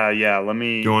 Yeah. Let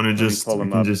me. Do you want to just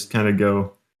kind of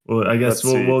go? Well, I guess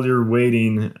while you're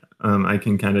waiting, I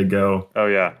can kind of go. Oh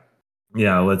yeah.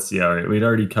 Yeah. Let's see. All right, we'd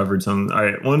already covered some. All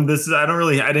right,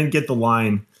 I didn't get the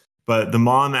line, but the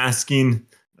mom asking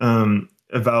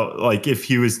about like if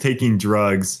he was taking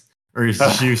drugs or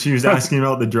she was asking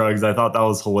about the drugs. I thought that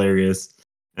was hilarious.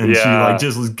 And she like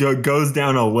just goes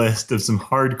down a list of some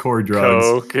hardcore drugs.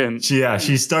 Coke and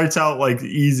she starts out like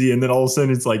easy, and then all of a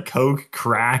sudden it's like coke,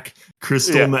 crack,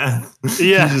 crystal meth.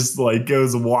 Yeah, she just like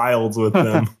goes wild with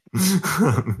them.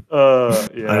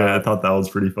 I thought that was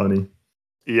pretty funny.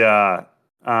 Yeah.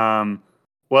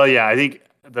 Well, yeah, I think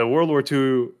the World War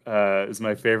II is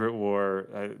my favorite war.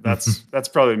 That's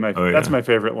probably that's my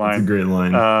favorite line. That's a great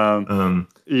line. One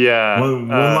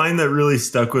line that really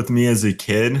stuck with me as a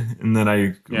kid and that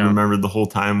I remembered the whole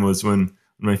time was when one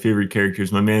of my favorite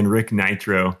characters, my man Rick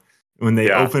Nitro, when they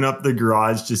open up the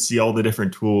garage to see all the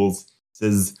different tools,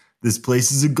 says, "This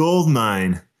place is a gold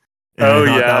mine." And I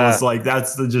thought that was like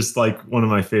just like one of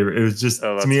my favorite. It was just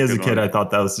to me as a kid, I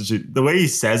thought that was the way he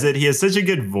says it. He has such a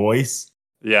good voice.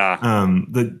 Yeah.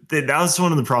 That was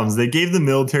one of the problems. They gave the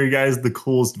military guys the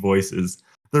coolest voices.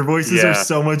 Their voices are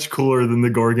so much cooler than the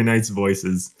Gorgonites'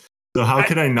 voices. So how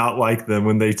could I not like them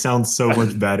when they sound so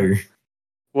much better?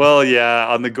 Well, yeah,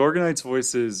 on the Gorgonites'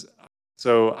 voices.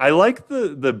 So I like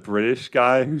the British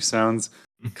guy who sounds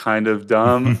kind of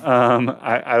dumb.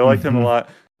 I liked him a lot.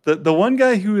 The one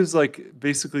guy who is like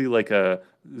basically like a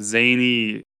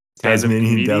zany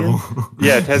Tasmanian devil.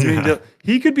 Tasmanian devil.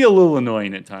 He could be a little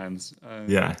annoying at times.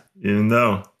 Even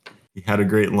though he had a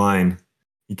great line.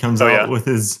 He comes out with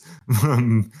his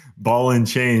ball and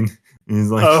chain. And he's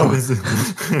like,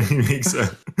 he makes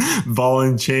ball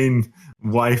and chain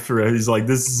wife. He's like,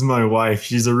 this is my wife.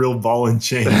 She's a real ball and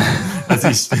chain as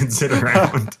he spins it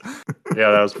around.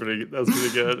 Yeah, that was pretty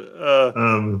good.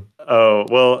 Um, Oh,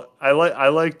 well, I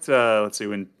liked let's see,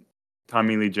 when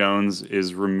Tommy Lee Jones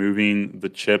is removing the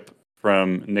chip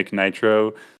from Nick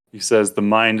Nitro, he says the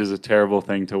mind is a terrible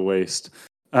thing to waste.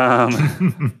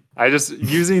 I just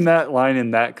using that line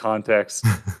in that context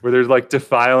where they're like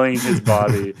defiling his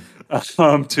body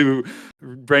to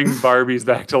bring Barbies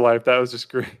back to life. That was just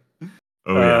great.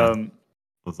 oh yeah, that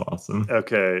was awesome.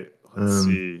 Okay, let's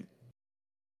see.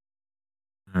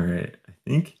 All right, I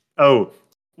think. Oh,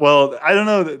 well, I don't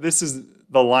know. This is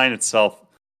the line itself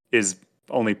is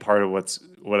only part of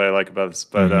what I like about this,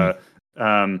 but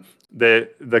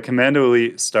the Commando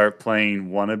Elite start playing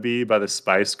 "Wannabe" by the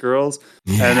Spice Girls,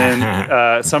 and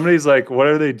then somebody's like, "What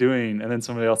are they doing?" And then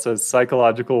somebody else says,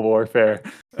 "Psychological warfare."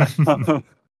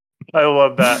 I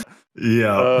love that.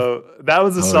 Yeah, that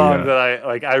was a song that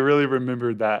I really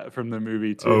remembered that from the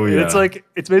movie too. Oh, and yeah. it's like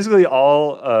it's basically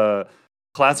all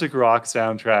classic rock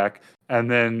soundtrack, and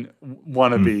then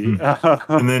 "Wannabe."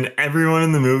 And then everyone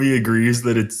in the movie agrees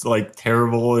that it's like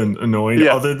terrible and annoying,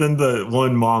 Yeah. other than the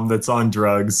one mom that's on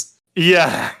drugs.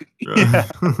 Yeah. Yeah.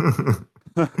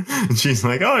 And she's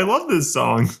like, "Oh, I love this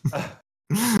song."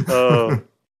 Oh,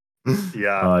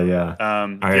 yeah. Oh yeah.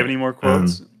 Do you have any more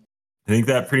quotes? I think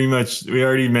that pretty much, we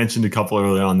already mentioned a couple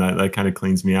early on that kind of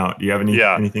cleans me out. Do you have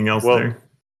anything else there?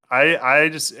 I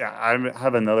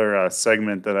have another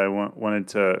segment that I wanted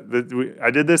to.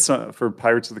 I did this for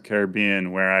Pirates of the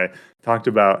Caribbean, where I talked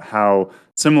about how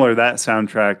similar that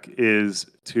soundtrack is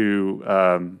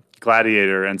to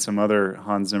Gladiator and some other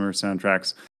Hans Zimmer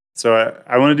soundtracks. So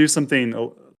I want to do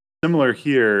something similar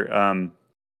here.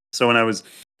 So when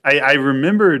I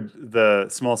remembered the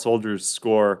Small Soldiers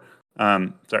score.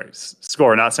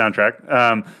 Score, not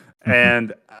soundtrack.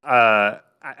 And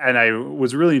I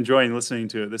was really enjoying listening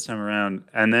to it this time around.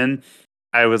 And then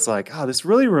I was like, oh, this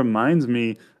really reminds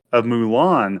me of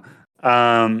Mulan.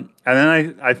 And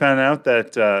then I found out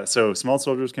that so Small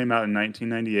Soldiers came out in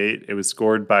 1998. It was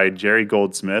scored by Jerry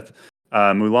Goldsmith.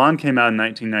 Mulan came out in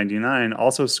 1999,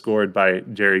 also scored by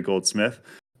Jerry Goldsmith.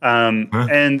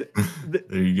 And there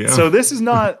you go. So this is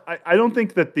not. I don't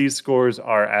think that these scores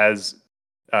are as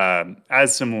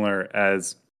similar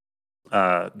as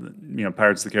Pirates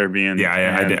of the Caribbean.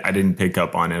 Yeah, I didn't pick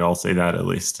up on it. I'll say that at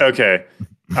least. Okay.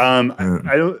 I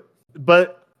don't.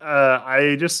 But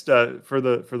I just for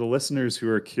the listeners who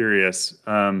are curious.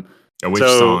 Which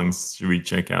songs should we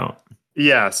check out?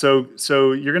 Yeah, so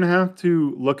you're gonna have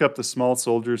to look up the Small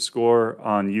Soldiers score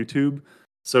on YouTube.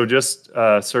 So just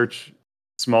search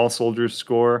Small Soldiers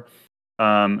score,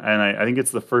 and I think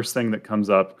it's the first thing that comes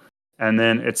up, and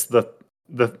then it's the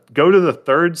go to the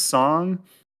third song,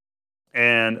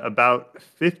 and about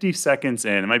 50 seconds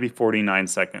in, it might be 49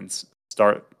 seconds,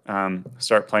 start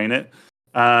playing it,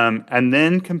 and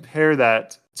then compare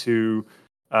that to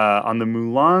on the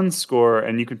Mulan score,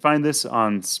 and you can find this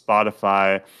on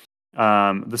Spotify.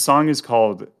 The song is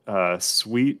called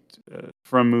 "Sweet"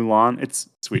 from Mulan. It's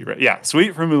sweet, right? Yeah,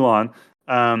 "Sweet" from Mulan.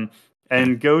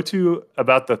 And go to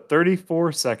about the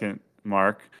 34-second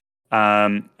mark,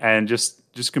 and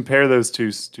just compare those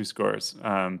two scores.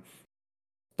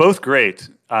 Both great,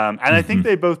 and I think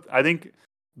they both. I think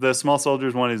the Small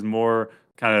Soldiers one is more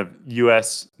kind of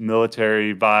U.S.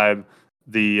 military vibe.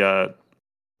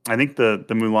 I think the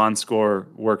Mulan score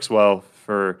works well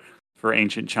for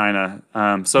ancient China.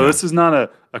 This is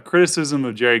not a criticism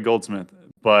of Jerry Goldsmith,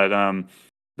 but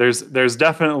there's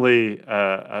definitely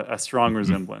a strong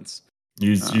resemblance.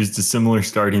 Used a similar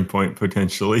starting point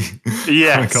potentially.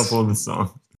 Yes. A couple of the songs.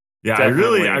 Yeah,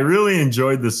 Definitely. I really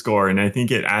enjoyed the score, and I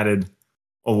think it added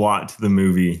a lot to the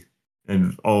movie.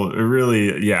 And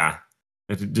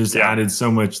it just added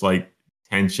so much like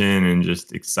tension and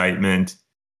just excitement.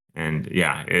 And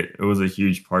yeah, it was a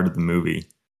huge part of the movie.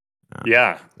 So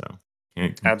can't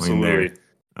complain absolutely there.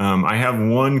 I have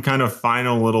one kind of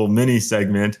final little mini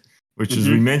segment, which is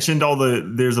we mentioned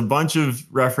there's a bunch of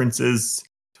references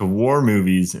to war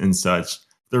movies and such.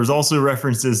 There's also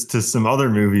references to some other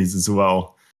movies as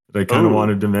well that I kind of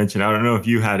wanted to mention. I don't know if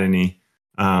you had any.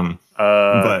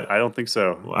 But I don't think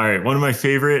so. All right. One of my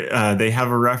favorite, they have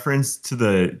a reference to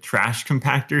the trash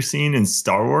compactor scene in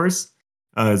Star Wars.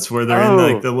 It's where they're in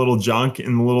like the little junk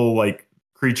and the little like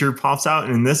creature pops out.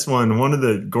 And in this one of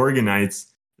the Gorgonites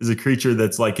is a creature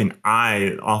that's like an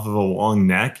eye off of a long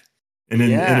neck. And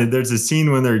then there's a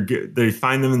scene when they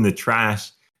find them in the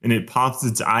trash and it pops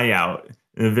its eye out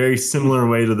in a very similar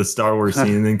way to the Star Wars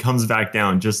scene and then comes back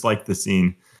down just like the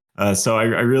scene. So I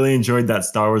really enjoyed that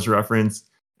Star Wars reference.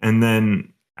 And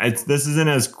then this isn't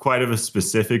as quite of a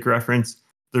specific reference,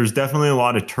 there's definitely a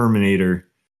lot of Terminator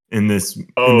in this in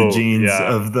the Oh, genes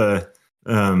yeah. of the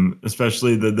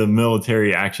especially the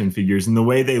military action figures and the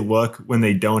way they look when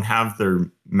they don't have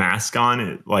their mask on.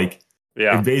 It like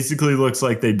Yeah. it basically looks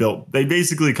like they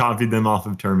basically copied them off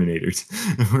of Terminators.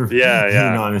 If we're Yeah, being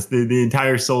yeah. honest, the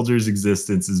entire soldier's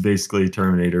existence is basically a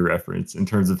Terminator reference in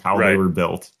terms of how they Right. were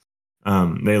built.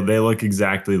 They look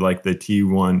exactly like the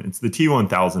T1. It's the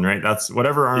T1000, right? That's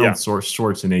whatever Arnold Yeah.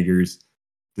 Schwarzenegger's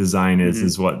design Mhm.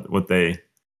 is what they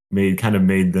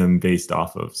made them based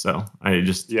off of. So I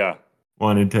just Yeah.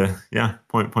 wanted to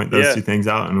point those Yeah. two things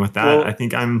out. And with that, I Well,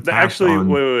 think I'm tapped actually, on.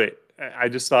 wait. I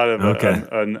just thought of Okay.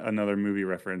 another movie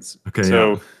reference. Okay. Yeah.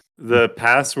 So the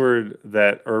password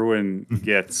that Erwin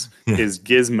gets Yeah. is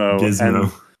Gizmo, Gizmo.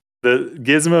 and the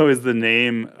Gizmo is the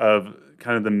name of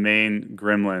kind of the main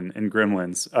gremlin in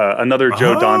Gremlins. Another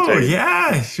Joe Oh Dante.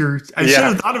 yeah, sure. I should Yeah.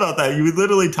 have thought about that. You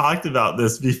literally talked about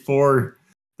this before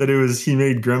that it was he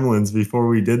made Gremlins before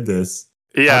we did this.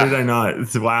 How Yeah. did I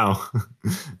not? Wow. Man,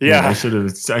 Yeah. I should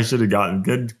have gotten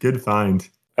good find.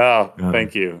 Oh, Um,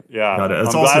 thank you. Yeah. got it.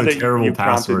 It's I'm also glad a that terrible you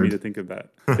prompted me password. to think of that.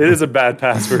 It is a bad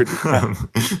password. Yeah.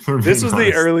 For This being was the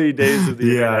honest. early days of the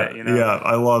Yeah, internet, you know. yeah,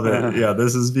 I love it. Yeah,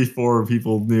 this is before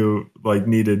people knew like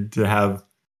needed to have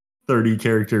 30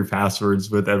 character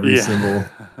passwords with every symbol.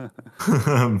 Yeah.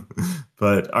 um,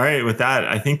 but all right, with that,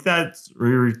 I think that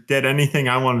we did anything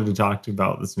I wanted to talk to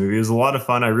about this movie. It was a lot of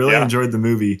fun. I really Yeah. enjoyed the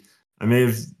movie. I may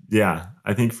have, yeah,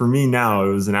 I think for me now, it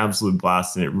was an absolute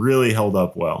blast and it really held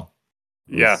up well.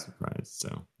 I was Yeah. surprised.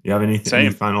 So, you have any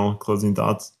Same. final closing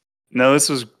thoughts? No, this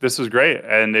was great,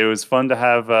 and it was fun to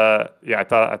have. Yeah, I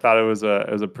thought it was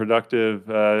a productive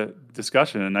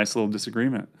discussion, a nice little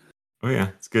disagreement. Oh yeah,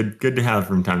 it's good to have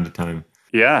from time to time.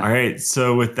 Yeah. All right,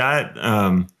 so with that,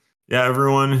 yeah,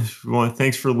 everyone,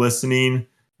 thanks for listening.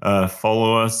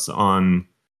 Follow us on,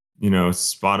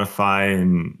 Spotify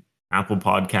and Apple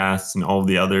Podcasts and all of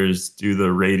the others. Do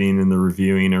the rating and the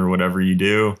reviewing or whatever you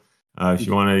do. If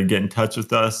you want to get in touch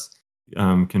with us,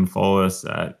 can follow us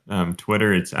at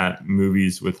Twitter. It's at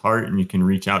Movies with Heart, and you can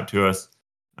reach out to us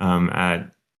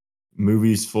at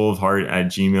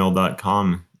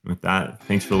moviesfullofheart@gmail.com. With that,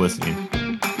 thanks for listening.